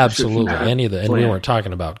buy the prescription Absolutely. And we weren't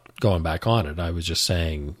talking about going back on it. I was just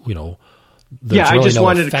saying, I just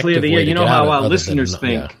wanted to clear the air. You know how our listeners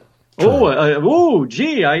think. Yeah.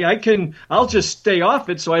 I'll just stay off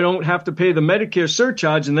it so I don't have to pay the Medicare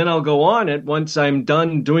surcharge, and then I'll go on it once I'm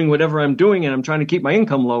done doing whatever I'm doing and I'm trying to keep my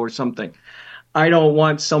income low or something. I don't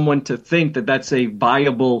want someone to think that that's a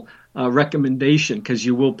viable recommendation because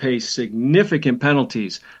you will pay significant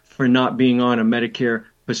penalties for not being on a Medicare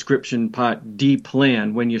prescription Part D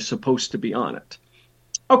plan when you're supposed to be on it.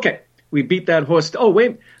 Okay, we beat that horse. Oh,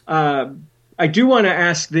 wait. I do want to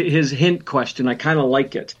ask his hint question. I kind of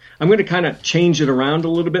like it. I'm going to kind of change it around a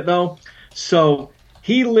little bit, though. So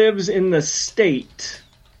he lives in the state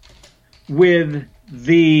with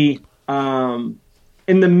the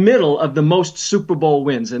in the middle of the most Super Bowl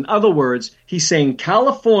wins. In other words, he's saying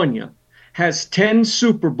California has 10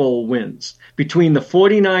 Super Bowl wins between the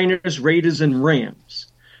 49ers, Raiders, and Rams.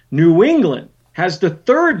 New England has the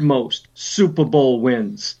third most Super Bowl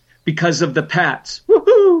wins because of the Pats.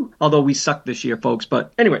 Woohoo! Although we suck this year, folks.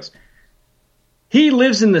 But anyways, he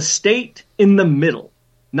lives in the state in the middle.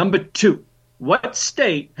 Number 2, what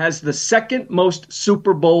state has the second most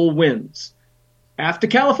Super Bowl wins? After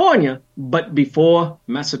California, but before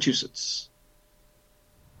Massachusetts.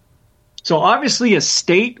 So obviously a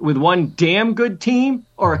state with one damn good team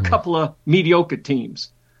or a couple of mediocre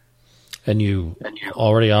teams. And you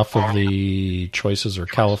already off of the choices are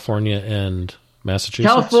California and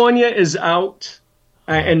Massachusetts? California is out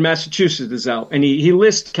and Massachusetts is out. And he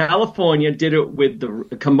lists California, did it with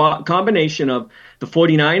the combination of the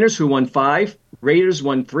 49ers who won 5, Raiders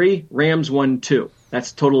won 3, Rams won 2.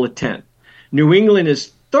 That's a total of 10. New England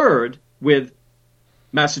is third with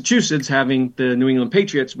Massachusetts having the New England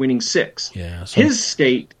Patriots winning 6. Yeah, so his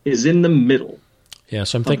state is in the middle. Yeah,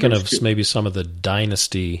 so I'm thinking of maybe some of the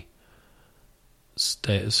dynasty.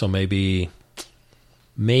 So maybe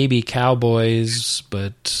Cowboys,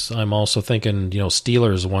 but I'm also thinking,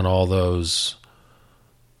 Steelers won all those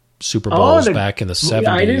Super Bowls back in the 70s.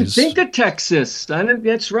 I didn't think of Texas.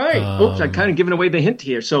 That's right. Oops, I'm kind of giving away the hint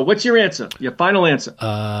here. So what's your answer? Your final answer?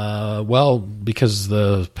 Well, because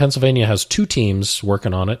the Pennsylvania has 2 teams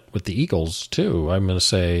working on it with the Eagles, too. I'm going to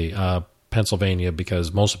say Pennsylvania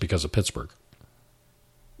mostly because of Pittsburgh.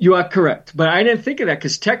 You are correct. But I didn't think of that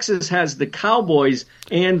because Texas has the Cowboys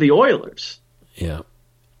and the Oilers. Yeah.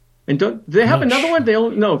 And don't they have another one?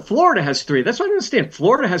 No, Florida has 3. That's what I don't understand.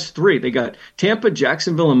 Florida has 3. They got Tampa,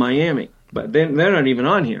 Jacksonville, and Miami. But they're not even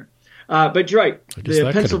on here. But you're right.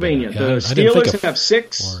 The Pennsylvania. The Steelers have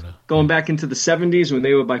 6, Florida. Going back into the 70s when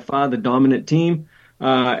they were by far the dominant team.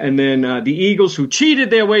 And then the Eagles, who cheated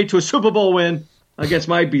their way to a Super Bowl win against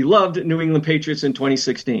my beloved New England Patriots in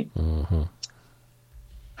 2016. Mm-hmm.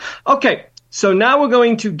 Okay. So now we're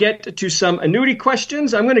going to get to some annuity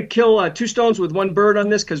questions. I'm going to kill 2 stones with 1 bird on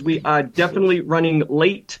this because we are definitely running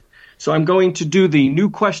late. So I'm going to do the new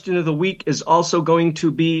question of the week is also going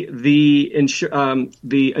to be the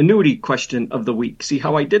annuity question of the week. See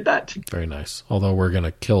how I did that? Very nice. Although we're going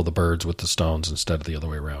to kill the birds with the stones instead of the other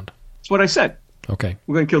way around. That's what I said. Okay.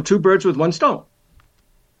 We're going to kill 2 birds with 1 stone.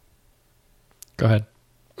 Go ahead.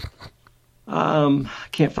 I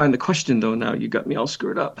can't find the question, though, now. You got me all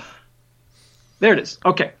screwed up. There it is.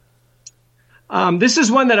 Okay. This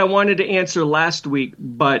is one that I wanted to answer last week,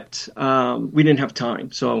 but we didn't have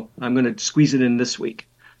time, so I'm going to squeeze it in this week.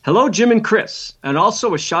 Hello, Jim and Chris, and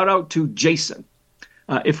also a shout-out to Jason.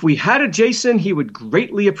 If we had a Jason, he would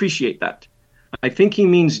greatly appreciate that. I think he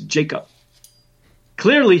means Jacob.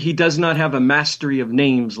 Clearly, he does not have a mastery of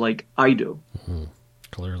names like I do. Mm-hmm.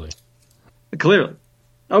 Clearly.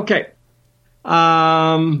 Okay.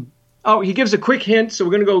 He gives a quick hint, so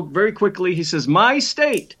we're going to go very quickly. He says, my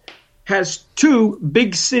state has 2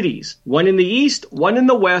 big cities, one in the east, one in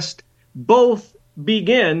the west. Both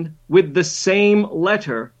begin with the same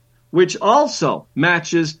letter. which also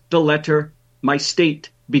matches the letter my state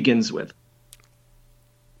begins with?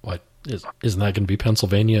 What isn't that going to be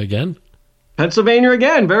Pennsylvania again? Pennsylvania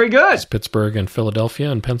again. Very good. It's Pittsburgh and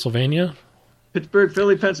Philadelphia and Pennsylvania. Pittsburgh,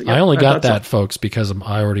 Philly, Pennsylvania. I only got that, folks, because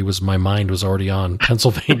my mind was already on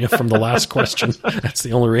Pennsylvania from the last question. That's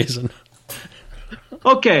the only reason.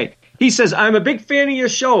 Okay. He says, I'm a big fan of your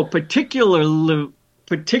show, particularly,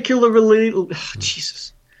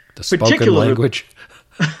 Jesus. The spoken language.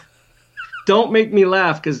 Don't make me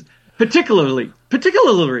laugh, because particularly,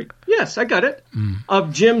 yes, I got it,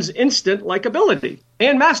 of Jim's instant likability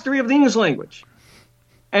and mastery of the English language.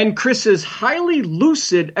 And Chris's highly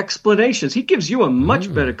lucid explanations. He gives you a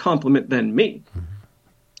much better compliment than me.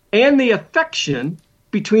 And the affection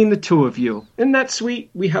between the two of you. Isn't that sweet?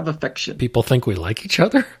 We have affection. People think we like each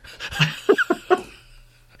other?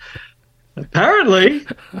 Apparently,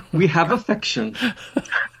 we have affection.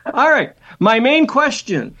 All right. My main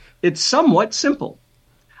question, it's somewhat simple.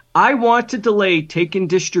 I want to delay taking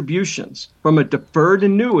distributions from a deferred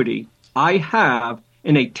annuity I have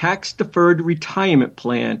in a tax-deferred retirement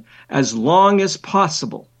plan as long as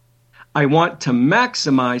possible. I want to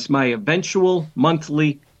maximize my eventual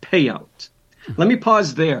monthly payout. Let me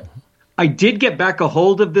pause there. I did get back a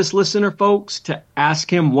hold of this listener, folks, to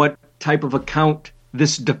ask him what type of account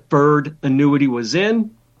this deferred annuity was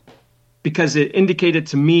in, because it indicated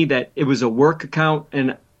to me that it was a work account,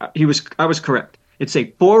 and I was correct. It's a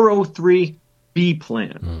 403B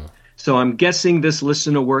plan. So I'm guessing this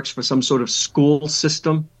listener works for some sort of school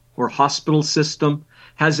system or hospital system,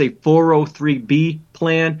 has a 403B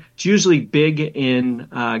plan. It's usually big in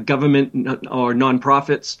government or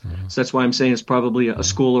nonprofits. So that's why I'm saying it's probably a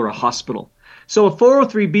school or a hospital. So a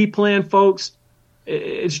 403B plan, folks,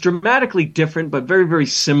 it's dramatically different, but very, very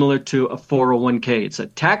similar to a 401k. It's a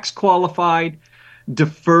tax-qualified,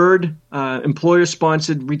 deferred,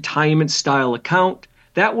 employer-sponsored retirement-style account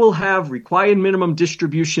that will have required minimum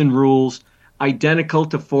distribution rules identical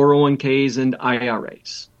to 401ks and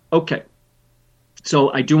IRAs. Okay.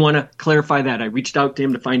 So I do want to clarify that. I reached out to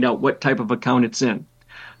him to find out what type of account it's in.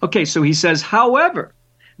 Okay, so he says, however,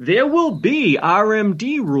 there will be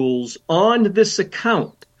RMD rules on this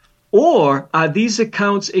account, or are these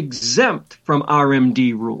accounts exempt from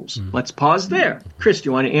RMD rules? Let's pause there. Chris, do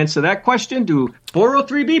you want to answer that question? Do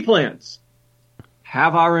 403B plans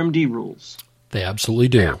have RMD rules? They absolutely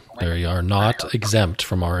do. They are not exempt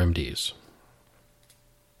from RMDs.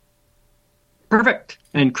 Perfect.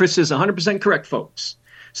 And Chris is 100% correct, folks.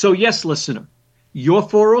 So yes, listener, your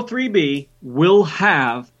 403B will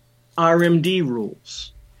have RMD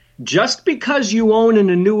rules. Just because you own an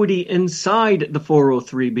annuity inside the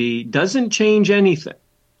 403B doesn't change anything.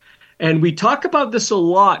 And we talk about this a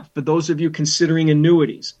lot for those of you considering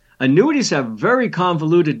annuities. Annuities have very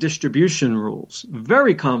convoluted distribution rules,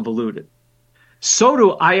 very convoluted. So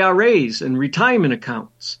do IRAs and retirement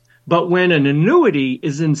accounts. But when an annuity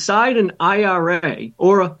is inside an IRA,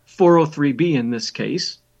 or a 403B in this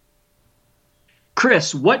case,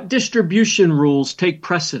 Chris, what distribution rules take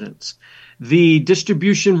precedence? The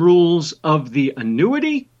distribution rules of the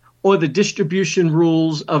annuity or the distribution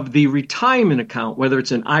rules of the retirement account, whether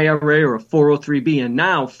it's an IRA or a 403B, and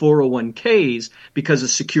now 401ks, because of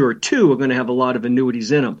Secure 2 are going to have a lot of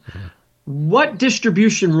annuities in them. What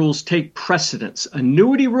distribution rules take precedence?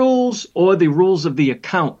 Annuity rules or the rules of the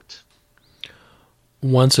account?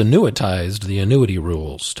 Once annuitized, the annuity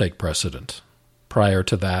rules take precedent. Prior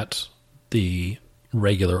to that, the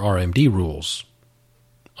regular RMD rules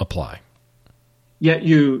apply. Yeah,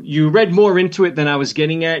 you read more into it than I was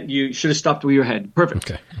getting at. You should have stopped where your head.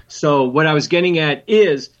 Perfect. Okay. So what I was getting at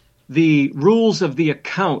is the rules of the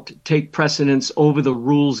account take precedence over the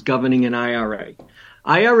rules governing an IRA.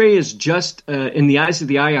 IRA is just, in the eyes of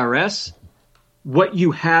the IRS, what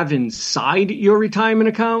you have inside your retirement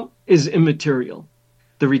account is immaterial.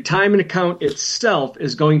 The retirement account itself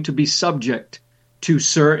is going to be subject to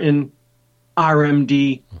certain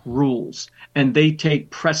RMD rules, and they take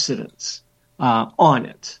precedence on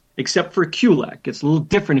it, except for QLAC. It's a little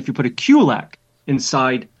different if you put a QLAC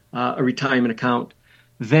inside a retirement account.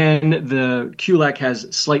 Then the QLAC has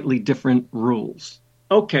slightly different rules.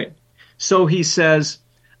 Okay. So he says,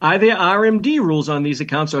 are there RMD rules on these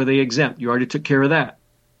accounts, or are they exempt? You already took care of that.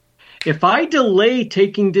 If I delay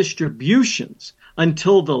taking distributions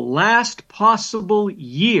until the last possible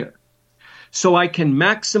year so I can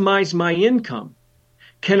maximize my income,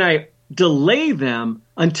 can I delay them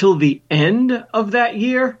until the end of that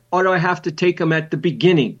year, or do I have to take them at the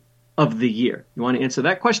beginning of the year? You want to answer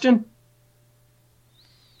that question?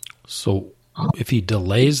 So if he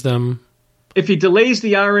delays them... If he delays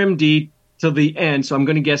the RMD till the end. So I'm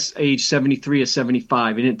going to guess age 73 or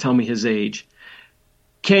 75. He didn't tell me his age.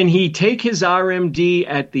 Can he take his RMD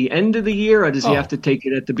at the end of the year, or does he have to take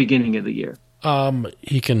it at the beginning of the year?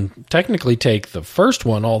 He can technically take the first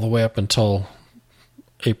one all the way up until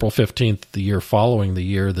April 15th, the year following the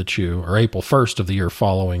year that you, or April 1st of the year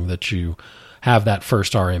following that you have that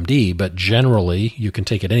first RMD. But generally, you can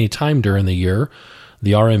take it any time during the year.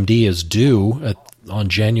 The RMD is due on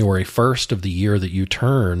January 1st of the year that you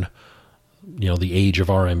turn, the age of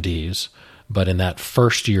RMDs. But in that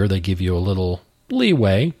first year, they give you a little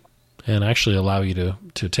leeway and actually allow you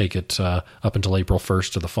to take it up until April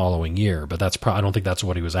 1st of the following year. But I don't think that's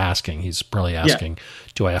what he was asking. He's probably asking,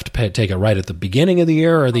 do I have to take it right at the beginning of the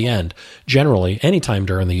year or the end? Generally, anytime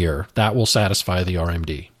during the year, that will satisfy the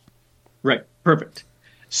RMD. Right. Perfect.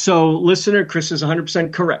 So, listener, Chris is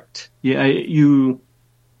 100% correct. Yeah, you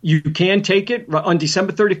can take it on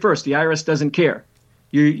December 31st. The IRS doesn't care.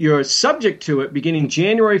 You're subject to it beginning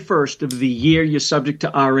January 1st of the year you're subject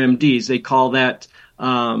to RMDs. They call that,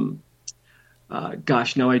 now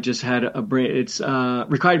I just had a brain. It's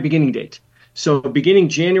required beginning date. So beginning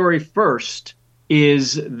January 1st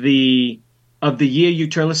is of the year you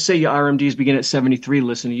turn. Let's say your RMDs begin at 73.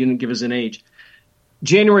 Listen, you didn't give us an age.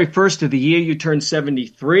 January 1st of the year you turn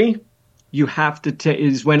 73, you have to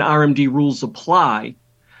is when RMD rules apply.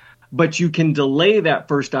 But you can delay that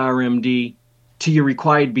first RMD to your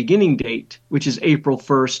required beginning date, which is April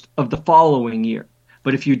 1st of the following year.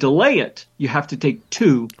 But if you delay it, you have to take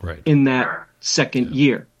two in that second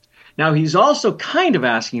year. Now, he's also kind of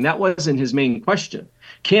asking, that wasn't his main question,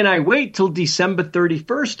 can I wait till December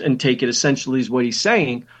 31st and take it, essentially is what he's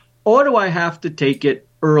saying, or do I have to take it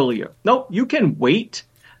earlier? Nope, you can wait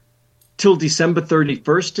till December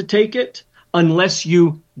 31st to take it, unless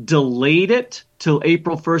you delayed it till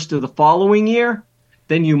April 1st of the following year.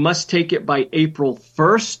 Then you must take it by April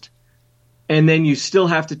 1st, and then you still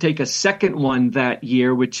have to take a second one that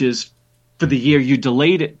year, which is for the year you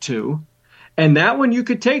delayed it to. And that one you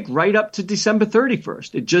could take right up to December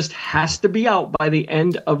 31st. It just has to be out by the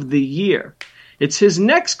end of the year. It's his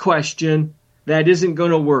next question that isn't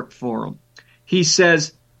going to work for him. He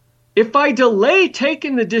says, if I delay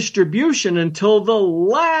taking the distribution until the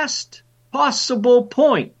last possible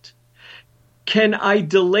point, can I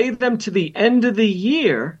delay them to the end of the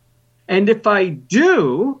year? And if I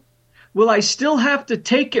do, will I still have to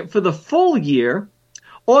take it for the full year?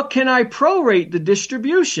 Or can I prorate the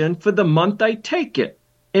distribution for the month I take it?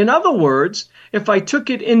 In other words, if I took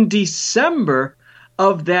it in December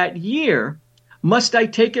of that year, must I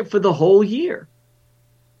take it for the whole year?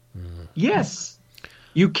 Yes.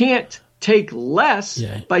 You can't take less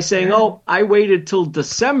by saying, I waited till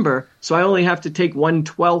December, so I only have to take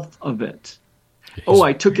 1/12 of it.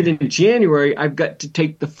 I took it in January, I've got to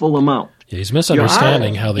take the full amount. Yeah, he's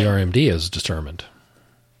misunderstanding how the RMD is determined.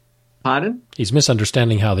 Pardon? He's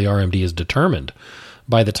misunderstanding how the RMD is determined.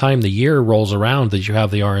 By the time the year rolls around that you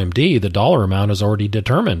have the RMD, the dollar amount is already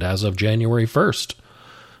determined as of January 1st.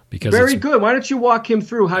 Very good. Why don't you walk him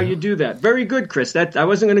through how you do that? Very good, Chris. I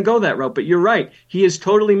wasn't going to go that route, but you're right. He is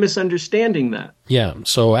totally misunderstanding that. Yeah.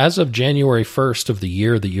 So as of January 1st of the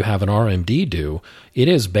year that you have an RMD due, it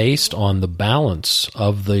is based on the balance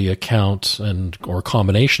of the account or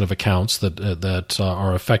combination of accounts that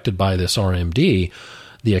are affected by this RMD,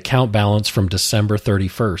 the account balance from December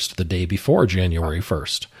 31st, the day before January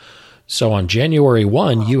 1st. So on January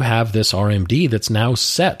 1, you have this RMD that's now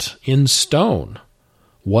set in stone.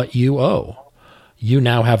 What you owe. You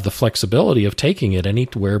now have the flexibility of taking it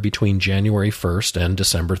anywhere between January 1st and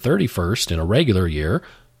December 31st in a regular year.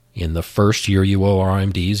 In the first year you owe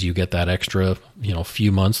RMDs, you get that extra,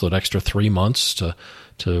 few months, that extra 3 months to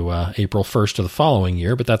April 1st of the following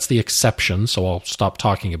year. But that's the exception, so I'll stop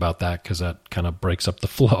talking about that because that kind of breaks up the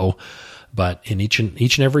flow. But in each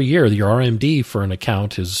and every year, the RMD for an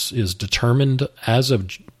account is determined as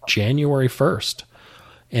of January 1st.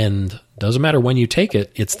 And doesn't matter when you take it,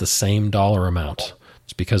 it's the same dollar amount.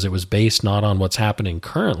 It's because it was based not on what's happening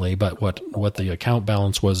currently, but what the account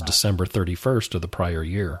balance was December 31st of the prior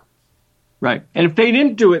year. Right. And if they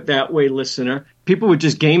didn't do it that way, listener, people would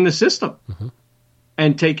just game the system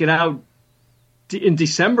and take it out in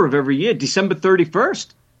December of every year, December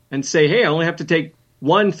 31st, and say, hey, I only have to take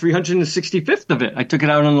 1/365th of it. I took it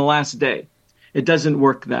out on the last day. It doesn't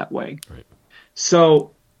work that way. Right.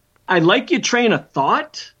 So I like your train of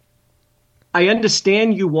thought. I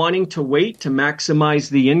understand you wanting to wait to maximize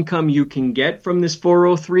the income you can get from this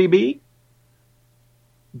 403B.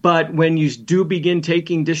 But when you do begin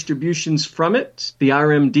taking distributions from it, the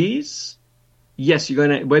RMDs, yes, you're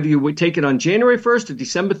going to, whether you would take it on January 1st or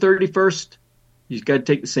December 31st, you've got to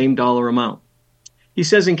take the same dollar amount. He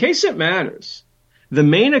says, in case it matters, the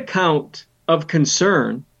main account of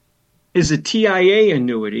concern is a TIA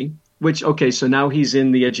annuity, which, okay, so now he's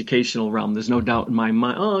in the educational realm. There's no doubt in my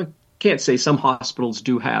mind. Oh, I can't say some hospitals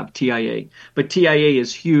do have TIA, but TIA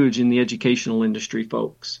is huge in the educational industry,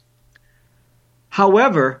 folks.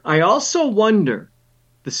 However, I also wonder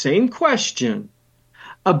the same question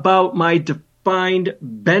about my defined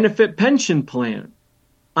benefit pension plan.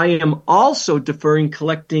 I am also deferring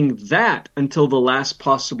collecting that until the last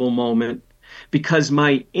possible moment because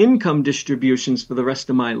my income distributions for the rest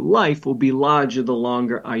of my life will be larger the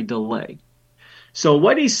longer I delay. So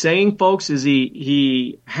what he's saying, folks, is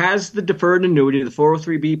he has the deferred annuity, the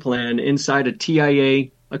 403B plan, inside a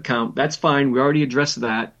TIA account. That's fine. We already addressed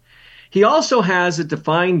that. He also has a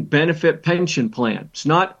defined benefit pension plan. It's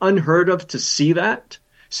not unheard of to see that,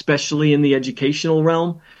 especially in the educational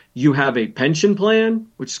realm. You have a pension plan,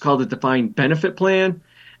 which is called a defined benefit plan,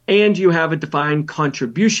 and you have a defined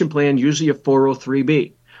contribution plan, usually a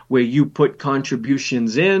 403B, where you put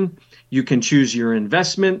contributions in, you can choose your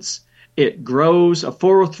investments, it grows. A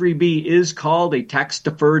 403B is called a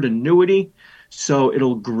tax-deferred annuity, so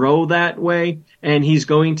it'll grow that way, and he's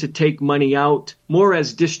going to take money out more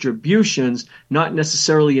as distributions, not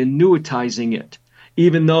necessarily annuitizing it,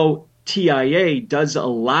 even though TIA does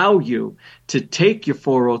allow you to take your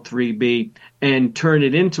 403B and turn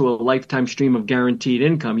it into a lifetime stream of guaranteed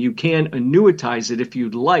income. You can annuitize it if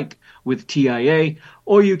you'd like with TIA,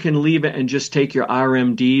 or you can leave it and just take your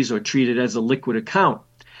RMDs or treat it as a liquid account.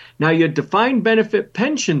 Now, your defined benefit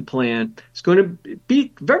pension plan is going to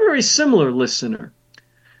be very, very similar, listener.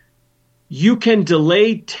 You can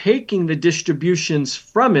delay taking the distributions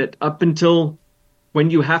from it up until when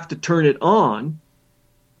you have to turn it on.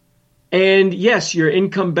 And yes, your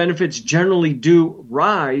income benefits generally do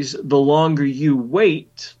rise the longer you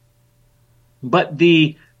wait, but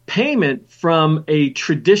the payment from a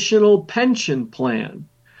traditional pension plan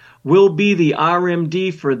will be the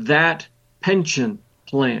RMD for that pension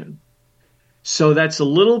plan. So that's a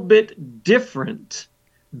little bit different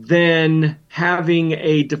than having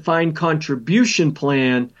a defined contribution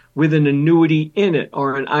plan with an annuity in it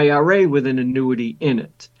or an IRA with an annuity in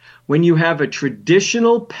it. When you have a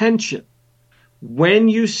traditional pension, when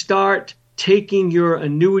you start taking your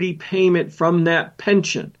annuity payment from that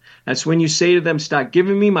pension, that's when you say to them, start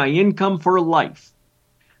giving me my income for life.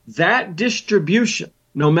 That distribution,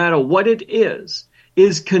 no matter what it is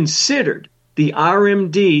considered the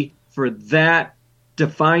RMD for that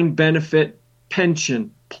defined benefit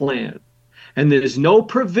pension plan. And there's no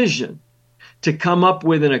provision to come up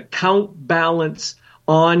with an account balance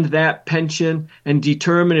on that pension and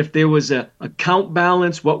determine if there was an account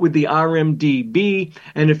balance, what would the RMD be?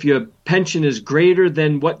 And if your pension is greater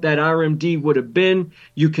than what that RMD would have been,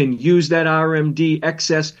 you can use that RMD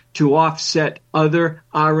excess to offset other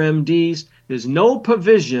RMDs. There's no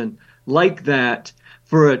provision like that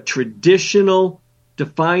for a traditional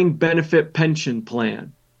defined benefit pension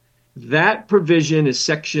plan. That provision is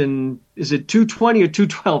section, is it 220 or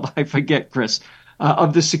 212? I forget, Chris.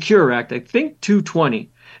 Of the Secure Act, I think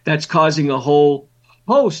 220, that's causing a whole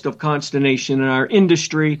host of consternation in our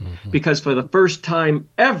industry because for the first time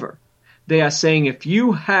ever, they are saying if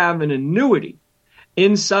you have an annuity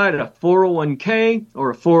inside a 401k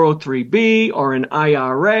or a 403b or an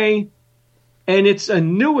IRA, and it's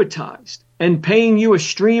annuitized and paying you a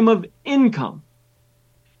stream of income.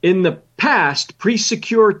 In the past,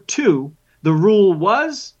 pre-Secure 2, the rule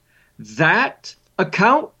was that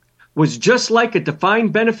account was just like a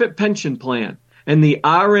defined benefit pension plan, and the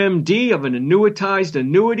RMD of an annuitized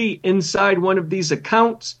annuity inside one of these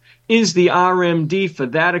accounts is the RMD for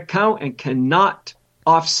that account and cannot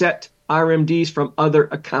offset RMDs from other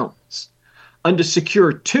accounts. Under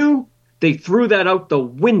Secure 2, they threw that out the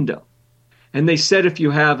window, and they said if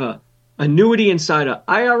you have a annuity inside an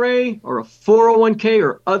IRA or a 401k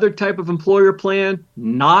or other type of employer plan,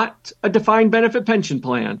 not a defined benefit pension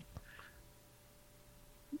plan,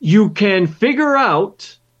 you can figure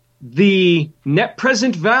out the net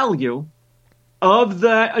present value of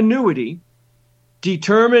the annuity,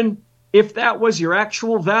 determine if that was your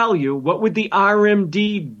actual value, what would the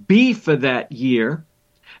RMD be for that year,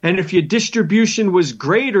 and if your distribution was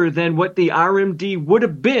greater than what the RMD would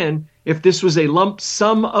have been if this was a lump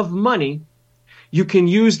sum of money, you can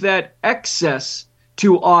use that excess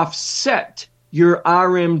to offset your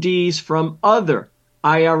RMDs from other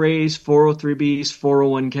IRAs, 403Bs,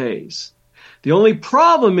 401Ks. The only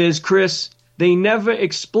problem is, Chris, they never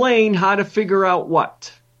explain how to figure out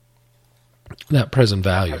what? Net present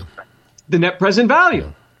value. The net present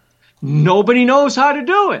value. Nobody knows how to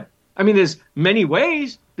do it. I mean, there's many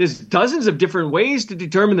ways. There's dozens of different ways to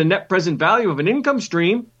determine the net present value of an income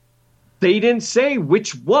stream. They didn't say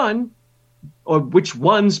which one or which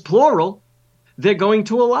ones, plural, they're going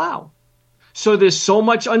to allow. So there's so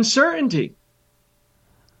much uncertainty.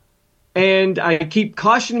 And I keep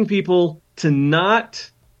cautioning people to not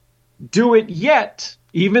do it yet,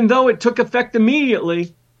 even though it took effect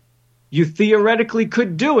immediately. You theoretically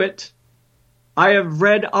could do it. I have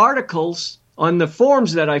read articles on the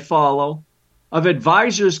forums that I follow of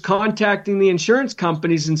advisors contacting the insurance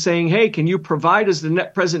companies and saying, hey, can you provide us the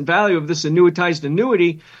net present value of this annuitized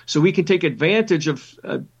annuity so we can take advantage of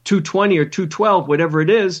 220 or 212, whatever it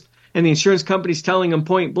is, and the insurance company's telling them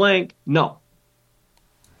point blank, no.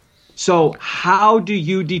 So how do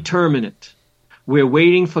you determine it? We're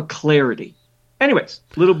waiting for clarity. Anyways,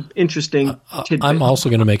 a little interesting tidbit. I'm also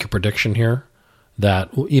going to make a prediction here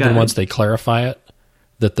that even once they clarify it,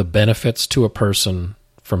 that the benefits to a person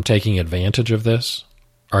from taking advantage of this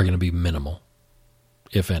are going to be minimal,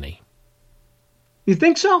 if any. You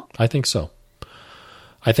think so? I think so.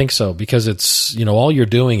 I think so, because it's, all you're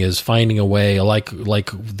doing is finding a way, like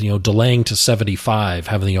delaying to 75,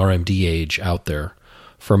 having the RMD age out there.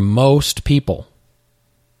 For most people,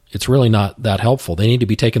 it's really not that helpful. They need to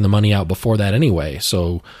be taking the money out before that anyway.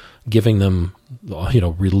 So giving them,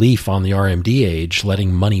 relief on the RMD age,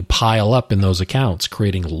 letting money pile up in those accounts,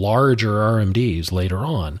 creating larger RMDs later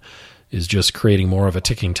on, is just creating more of a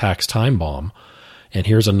ticking tax time bomb. And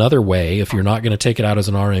here's another way: if you're not going to take it out as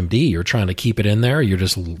an RMD, you're trying to keep it in there, you're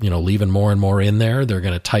just, leaving more and more in there. They're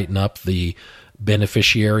going to tighten up the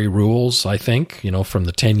beneficiary rules, I think, from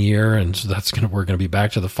the 10-year, and so we're going to be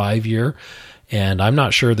back to the 5-year. And I'm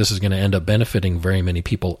not sure this is going to end up benefiting very many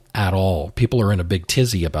people at all. People are in a big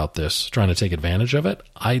tizzy about this, trying to take advantage of it.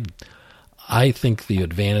 I think the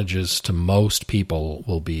advantages to most people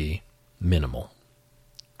will be minimal.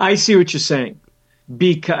 I see what you're saying,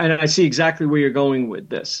 and I see exactly where you're going with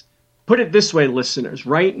this. Put it this way, listeners.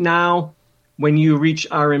 Right now, when you reach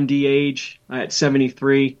RMD age at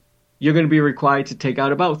 73, you're going to be required to take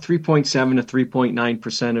out about 3.7 to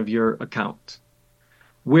 3.9% of your account.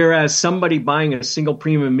 Whereas somebody buying a single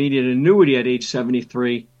premium immediate annuity at age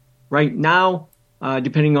 73, right now,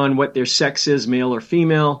 depending on what their sex is, male or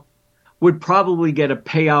female, would probably get a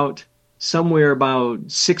payout somewhere about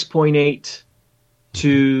 6.8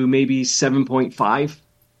 to maybe 7.5.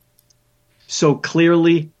 So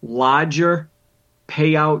clearly larger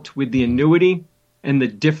payout with the annuity, and the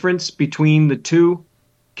difference between the two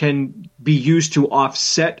can be used to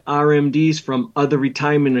offset RMDs from other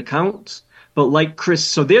retirement accounts. But like Chris,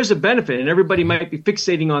 so there's a benefit, and everybody might be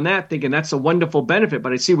fixating on that, thinking that's a wonderful benefit.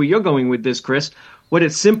 But I see where you're going with this, Chris. What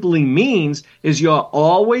it simply means is your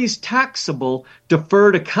always taxable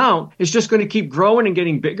deferred account is just going to keep growing and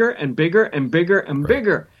getting bigger and bigger and bigger and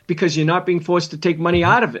bigger, because you're not being forced to take money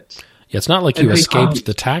out of it. Yeah, it's not like you escaped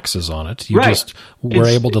the taxes on it. You just were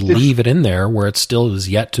able to leave it in there where it still is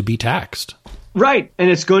yet to be taxed. Right, and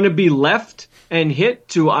it's going to be left and hit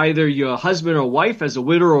to either your husband or wife as a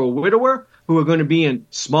widow or a widower, who are going to be in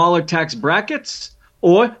smaller tax brackets,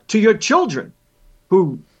 or to your children,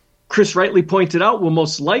 who Chris rightly pointed out will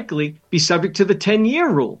most likely be subject to the 10-year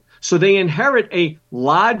rule. So they inherit a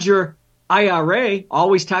larger IRA,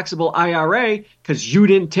 always taxable IRA, because you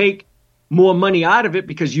didn't take more money out of it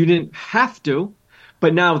because you didn't have to,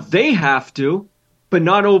 but now they have to, but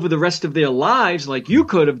not over the rest of their lives like you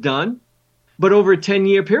could have done, but over a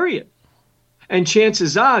 10-year period. And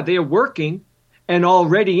chances are they're working and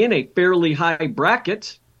already in a fairly high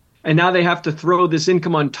bracket, and now they have to throw this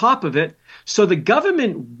income on top of it. So the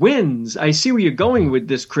government wins. I see where you're going with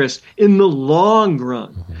this, Chris, in the long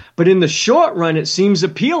run. Mm-hmm. But in the short run, it seems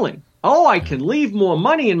appealing. Oh, I can leave more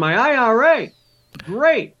money in my IRA.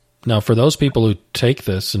 Great. Now, for those people who take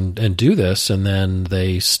this and do this, and then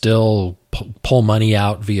they still pull money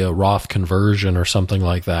out via Roth conversion or something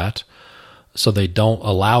like that, so they don't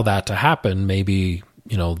allow that to happen, maybe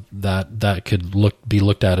that could be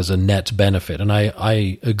looked at as a net benefit. And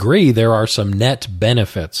I agree there are some net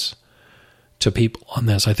benefits to people on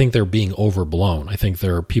this. I think they're being overblown. I think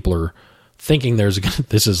people are thinking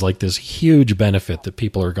this is like this huge benefit that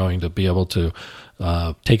people are going to be able to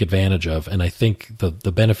take advantage of. And I think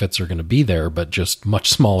the benefits are going to be there, but just much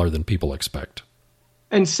smaller than people expect.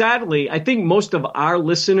 And sadly, I think most of our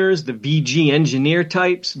listeners, the VG engineer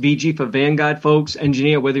types, VG for Vanguard folks,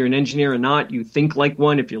 engineer, whether you're an engineer or not, you think like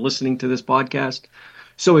one if you're listening to this podcast.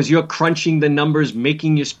 So as you're crunching the numbers,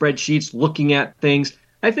 making your spreadsheets, looking at things,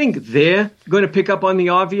 I think they're going to pick up on the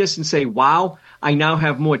obvious and say, wow, I now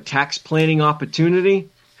have more tax planning opportunity.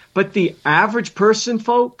 But the average person,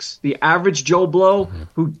 folks, the average Joe Blow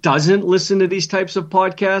who doesn't listen to these types of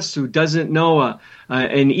podcasts, who doesn't know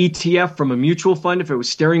an ETF from a mutual fund if it was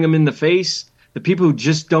staring them in the face, the people who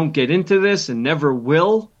just don't get into this and never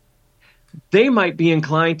will, they might be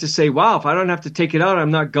inclined to say, wow, if I don't have to take it out,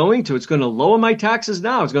 I'm not going to. It's going to lower my taxes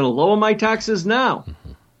now. It's going to lower my taxes now.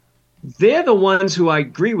 They're the ones who I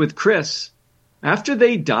agree with Chris. After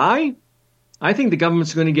they die, I think the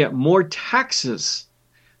government's going to get more taxes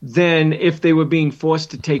than if they were being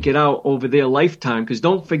forced to take it out over their lifetime. Because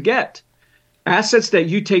don't forget, assets that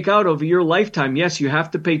you take out over your lifetime, yes, you have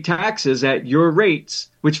to pay taxes at your rates,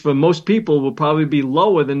 which for most people will probably be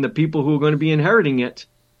lower than the people who are going to be inheriting it.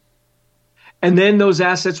 And then those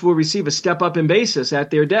assets will receive a step up in basis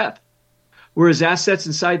at their death. Whereas assets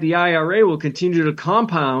inside the IRA will continue to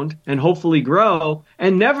compound and hopefully grow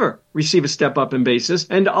and never receive a step up in basis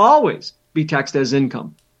and always be taxed as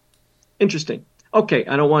income. Interesting. Okay,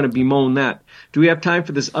 I don't want to bemoan that. Do we have time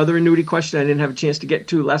for this other annuity question I didn't have a chance to get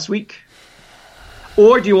to last week?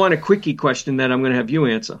 Or do you want a quickie question that I'm going to have you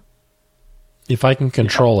answer? If I can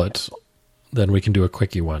control it, then we can do a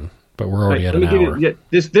quickie one. But we're already at an hour.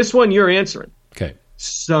 This one you're answering. Okay.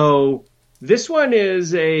 So this one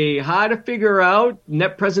is a how to figure out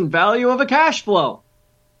net present value of a cash flow.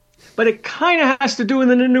 But it kind of has to do with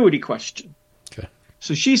an annuity question. Okay.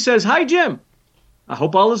 So she says, hi, Jim. I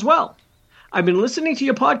hope all is well. I've been listening to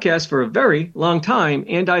your podcast for a very long time,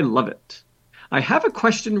 and I love it. I have a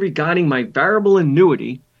question regarding my variable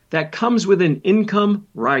annuity that comes with an income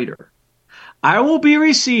rider. I will be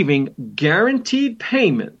receiving guaranteed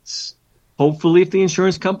payments, hopefully if the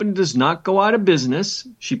insurance company does not go out of business,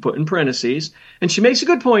 she put in parentheses, and she makes a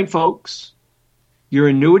good point, folks. Your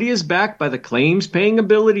annuity is backed by the claims paying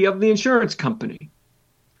ability of the insurance company.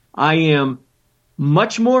 I am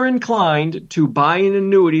much more inclined to buy an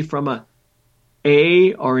annuity from a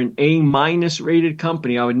A or an A- rated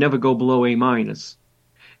company. I would never go below A-.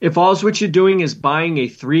 If all what you're doing is buying a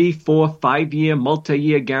 3, 4, 5-year,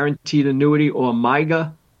 multi-year guaranteed annuity or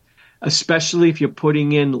MIGA, especially if you're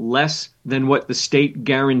putting in less than what the state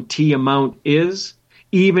guarantee amount is,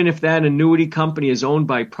 even if that annuity company is owned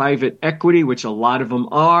by private equity, which a lot of them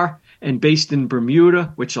are, and based in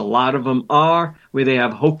Bermuda, which a lot of them are, where they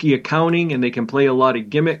have hokey accounting and they can play a lot of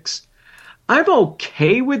gimmicks, I'm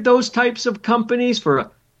okay with those types of companies for a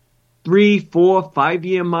 3, 4,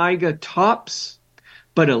 5-year MIGA tops.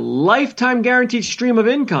 But a lifetime guaranteed stream of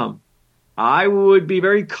income, I would be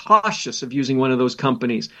very cautious of using one of those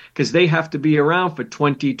companies because they have to be around for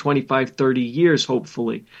 20, 25, 30 years,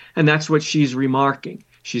 hopefully. And that's what she's remarking.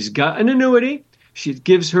 She's got an annuity. She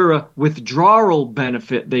gives her a withdrawal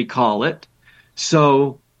benefit, they call it.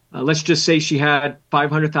 So let's just say she had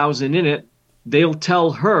 $500,000 in it. They'll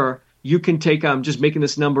tell her you can take, I'm just making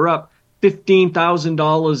this number up,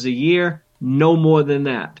 $15,000 a year, no more than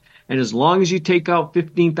that. And as long as you take out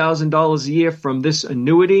 $15,000 a year from this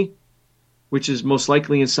annuity, which is most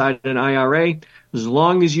likely inside an IRA, as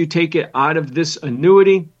long as you take it out of this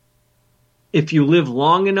annuity, if you live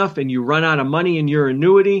long enough and you run out of money in your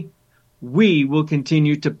annuity, we will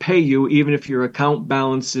continue to pay you even if your account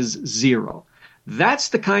balance is zero. That's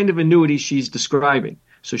the kind of annuity she's describing.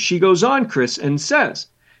 So she goes on, Chris, and says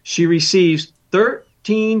she receives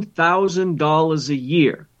 $13,000 a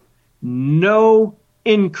year. No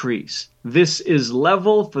increase. This is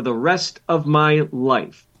level for the rest of my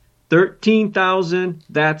life. 13,000,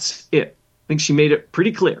 that's it. I think she made it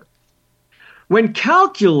pretty clear. When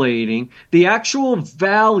calculating the actual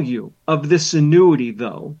value of this annuity,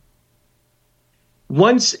 though,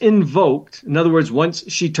 once invoked, in other words,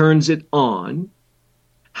 once she turns it on,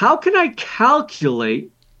 how can I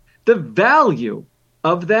calculate the value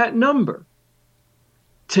of that number?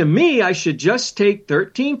 To me, I should just take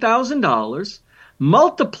 $13,000,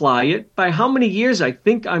 multiply it by how many years I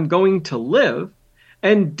think I'm going to live,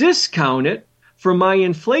 and discount it for my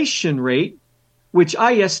inflation rate, which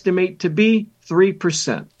I estimate to be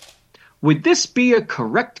 3%. Would this be a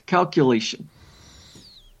correct calculation?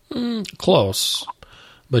 Close.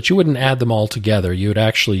 But you wouldn't add them all together. You would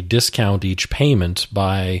actually discount each payment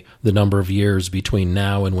by the number of years between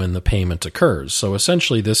now and when the payment occurs. So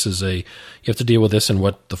essentially this is you have to deal with this in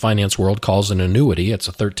what the finance world calls an annuity. It's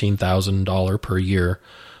a $13,000 per year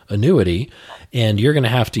annuity. And you're going to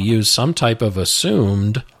have to use some type of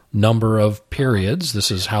assumed number of periods.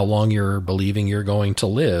 This is how long you're believing you're going to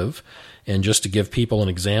live. And just to give people an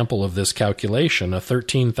example of this calculation, a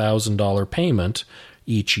 $13,000 payment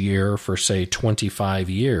each year for, say, 25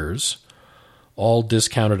 years, all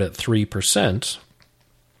discounted at 3%,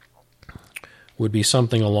 would be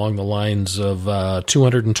something along the lines of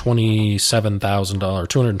 $227,000,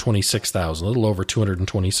 $226,000, a little over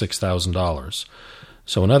 $226,000.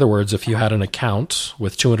 So in other words, if you had an account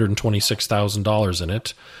with $226,000 in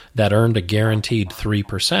it that earned a guaranteed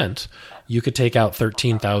 3%, you could take out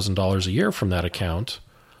 $13,000 a year from that account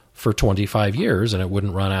for 25 years and it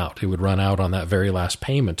wouldn't run out. It would run out on that very last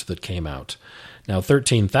payment that came out. Now,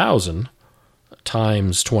 $13,000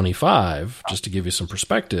 times 25, just to give you some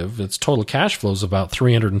perspective, its total cash flow is about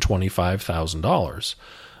 $325,000.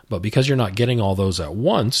 But because you're not getting all those at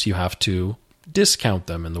once, you have to discount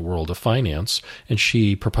them in the world of finance, and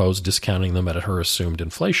she proposed discounting them at her assumed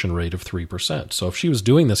inflation rate of 3%. So if she was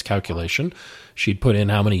doing this calculation, she'd put in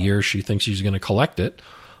how many years she thinks she's going to collect it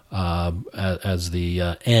as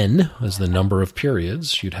the N, as the number of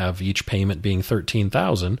periods. You'd have each payment being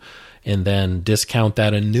 $13,000, and then discount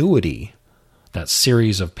that annuity, that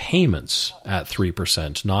series of payments at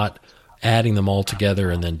 3%, not adding them all together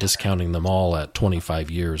and then discounting them all at 25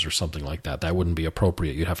 years or something like that. That wouldn't be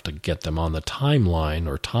appropriate. You'd have to get them on the timeline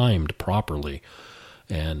or timed properly.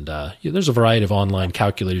 And there's a variety of online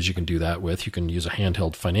calculators you can do that with. You can use a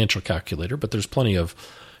handheld financial calculator, but there's plenty of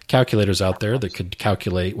calculators out there that could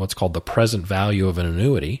calculate what's called the present value of an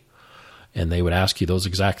annuity. And they would ask you those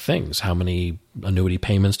exact things. How many annuity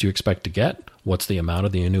payments do you expect to get? What's the amount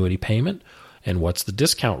of the annuity payment? And what's the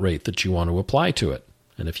discount rate that you want to apply to it?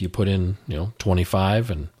 And if you put in,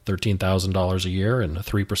 $25,000 and $13,000 a year and a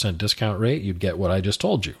 3% discount rate, you'd get what I just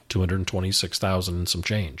told you, $226,000 and some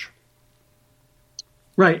change.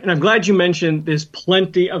 Right. And I'm glad you mentioned there's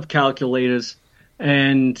plenty of calculators.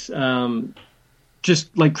 And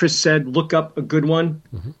just like Chris said, look up a good one,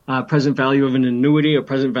 present value of an annuity or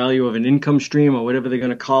present value of an income stream or whatever they're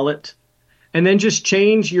going to call it. And then just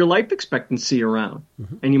change your life expectancy around.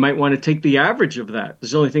 And you might want to take the average of that.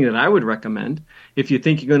 It's the only thing that I would recommend. If you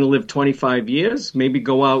think you're going to live 25 years, maybe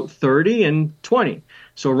go out 30 and 20.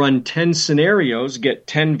 So run 10 scenarios, get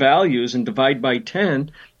 10 values, and divide by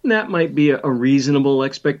 10. And that might be a reasonable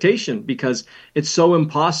expectation because it's so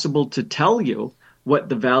impossible to tell you what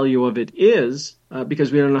the value of it is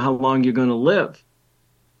because we don't know how long you're going to live.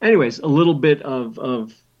 Anyways, a little bit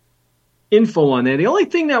of info on that. The only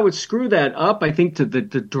thing that would screw that up, I think, to the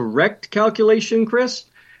direct calculation, Chris,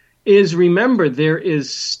 is remember there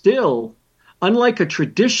is still, unlike a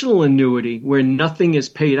traditional annuity where nothing is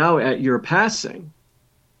paid out at your passing,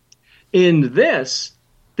 in this,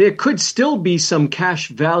 there could still be some cash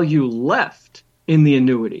value left in the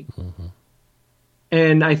annuity.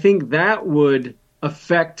 And I think that would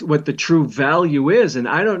affect what the true value is. And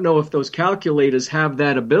I don't know if those calculators have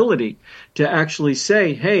that ability to actually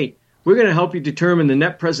say, hey, we're going to help you determine the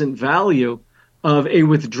net present value of a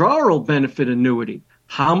withdrawal benefit annuity.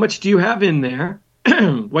 How much do you have in there?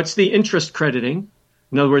 What's the interest crediting?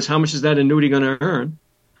 In other words, how much is that annuity going to earn?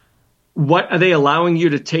 What are they allowing you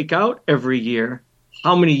to take out every year?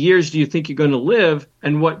 How many years do you think you're going to live?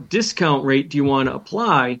 And what discount rate do you want to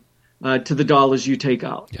apply to the dollars you take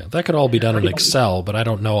out? Yeah, that could all be done in Excel, but I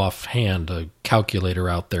don't know offhand a calculator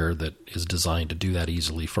out there that is designed to do that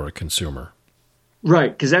easily for a consumer.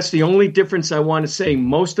 Right, because that's the only difference I want to say.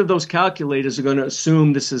 Most of those calculators are going to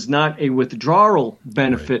assume this is not a withdrawal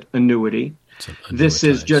benefit annuity. This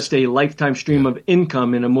is just a lifetime stream of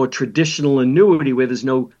income in a more traditional annuity where there's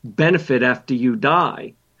no benefit after you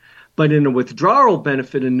die. But in a withdrawal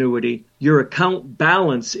benefit annuity, your account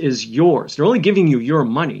balance is yours. They're only giving you your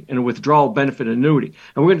money in a withdrawal benefit annuity.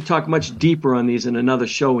 And we're going to talk much deeper on these in another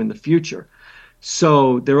show in the future.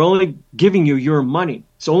 So they're only giving you your money.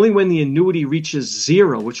 It's only when the annuity reaches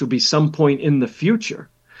zero, which will be some point in the future,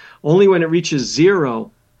 only when it reaches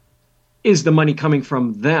zero is the money coming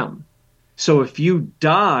from them. So if you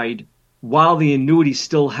died while the annuity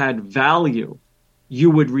still had value, you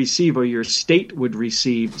would receive, or your estate would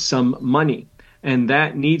receive, some money. And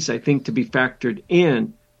that needs, I think, to be factored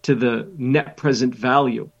in to the net present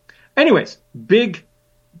value. Anyways, big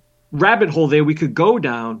rabbit hole there we could go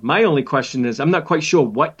down. My only question is, I'm not quite sure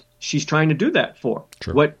what she's trying to do that for.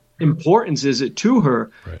 Sure. What importance is it to her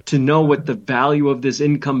to know what the value of this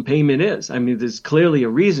income payment is? I mean, there's clearly a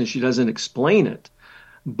reason she doesn't explain it.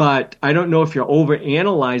 But I don't know if you're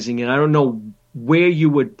overanalyzing it. I don't know where you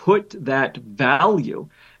would put that value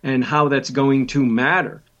and how that's going to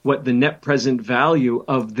matter, what the net present value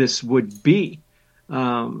of this would be.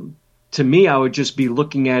 To me, I would just be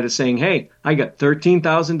looking at it saying, hey, I got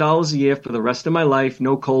 $13,000 a year for the rest of my life,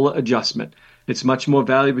 no COLA adjustment. It's much more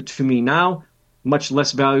valuable to me now, much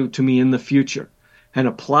less value to me in the future. And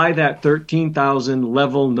apply that $13,000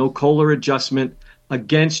 level, no COLA adjustment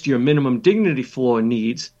against your minimum dignity floor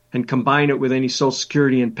needs and combine it with any Social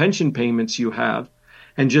Security and pension payments you have.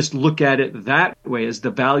 and just look at it that way, as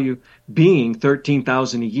the value being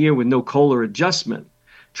 $13,000 a year with no COLA adjustment.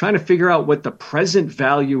 Trying to figure out what the present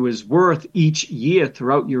value is worth each year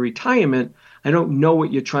throughout your retirement, I don't know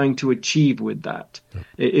what you're trying to achieve with that.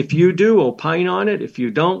 If you do, opine on it. If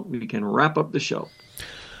you don't, we can wrap up the show.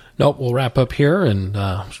 Nope, we'll wrap up here, and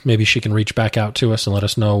maybe she can reach back out to us and let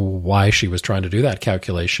us know why she was trying to do that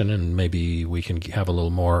calculation, and maybe we can have a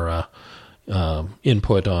little more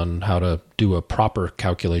input on how to do a proper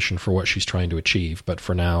calculation for what she's trying to achieve. But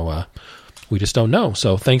for now, we just don't know.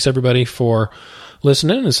 So thanks, everybody, for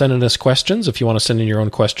listening and sending us questions. If you want to send in your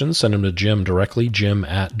own questions, send them to Jim directly.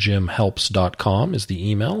 Jim@jimhelps.com is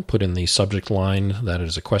the email. Put in the subject line that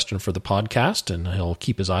is a question for the podcast, and he'll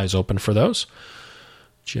keep his eyes open for those.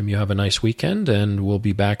 Jim, you have a nice weekend, and we'll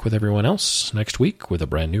be back with everyone else next week with a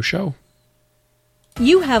brand new show.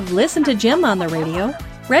 You have listened to Jim on the radio,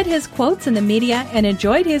 read his quotes in the media, and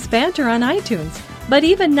enjoyed his banter on iTunes. But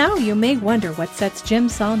even now, you may wonder what sets Jim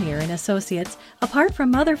Saulnier and Associates apart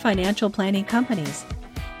from other financial planning companies.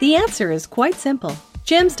 The answer is quite simple.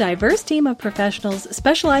 Jim's diverse team of professionals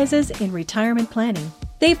specializes in retirement planning.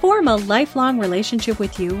 They form a lifelong relationship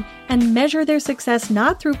with you and measure their success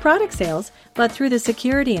not through product sales, but through the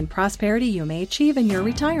security and prosperity you may achieve in your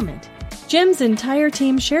retirement. Jim's entire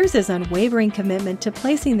team shares his unwavering commitment to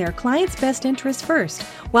placing their clients' best interests first,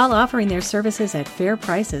 while offering their services at fair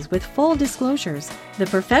prices with full disclosures. The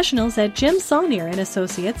professionals at Jim Saulnier and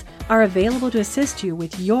Associates are available to assist you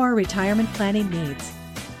with your retirement planning needs.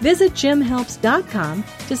 Visit jimhelps.com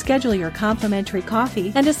to schedule your complimentary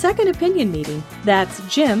coffee and a second opinion meeting. That's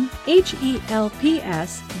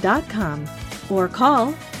jimhelps.com. Or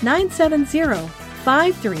call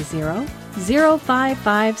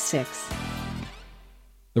 970-530-0556.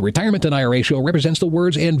 The Retirement and IRA Show represents the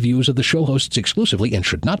words and views of the show hosts exclusively and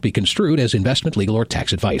should not be construed as investment, legal, or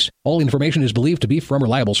tax advice. All information is believed to be from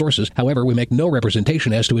reliable sources. However, we make no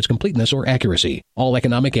representation as to its completeness or accuracy. All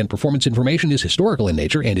economic and performance information is historical in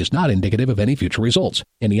nature and is not indicative of any future results.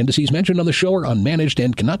 Any indices mentioned on the show are unmanaged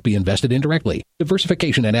and cannot be invested indirectly.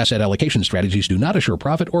 Diversification and asset allocation strategies do not assure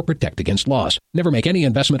profit or protect against loss. Never make any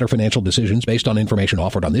investment or financial decisions based on information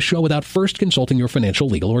offered on this show without first consulting your financial,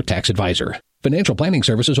 legal, or tax advisor. Financial planning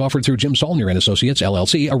services offered through Jim Saulnier and Associates,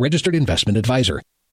 LLC, a registered investment advisor.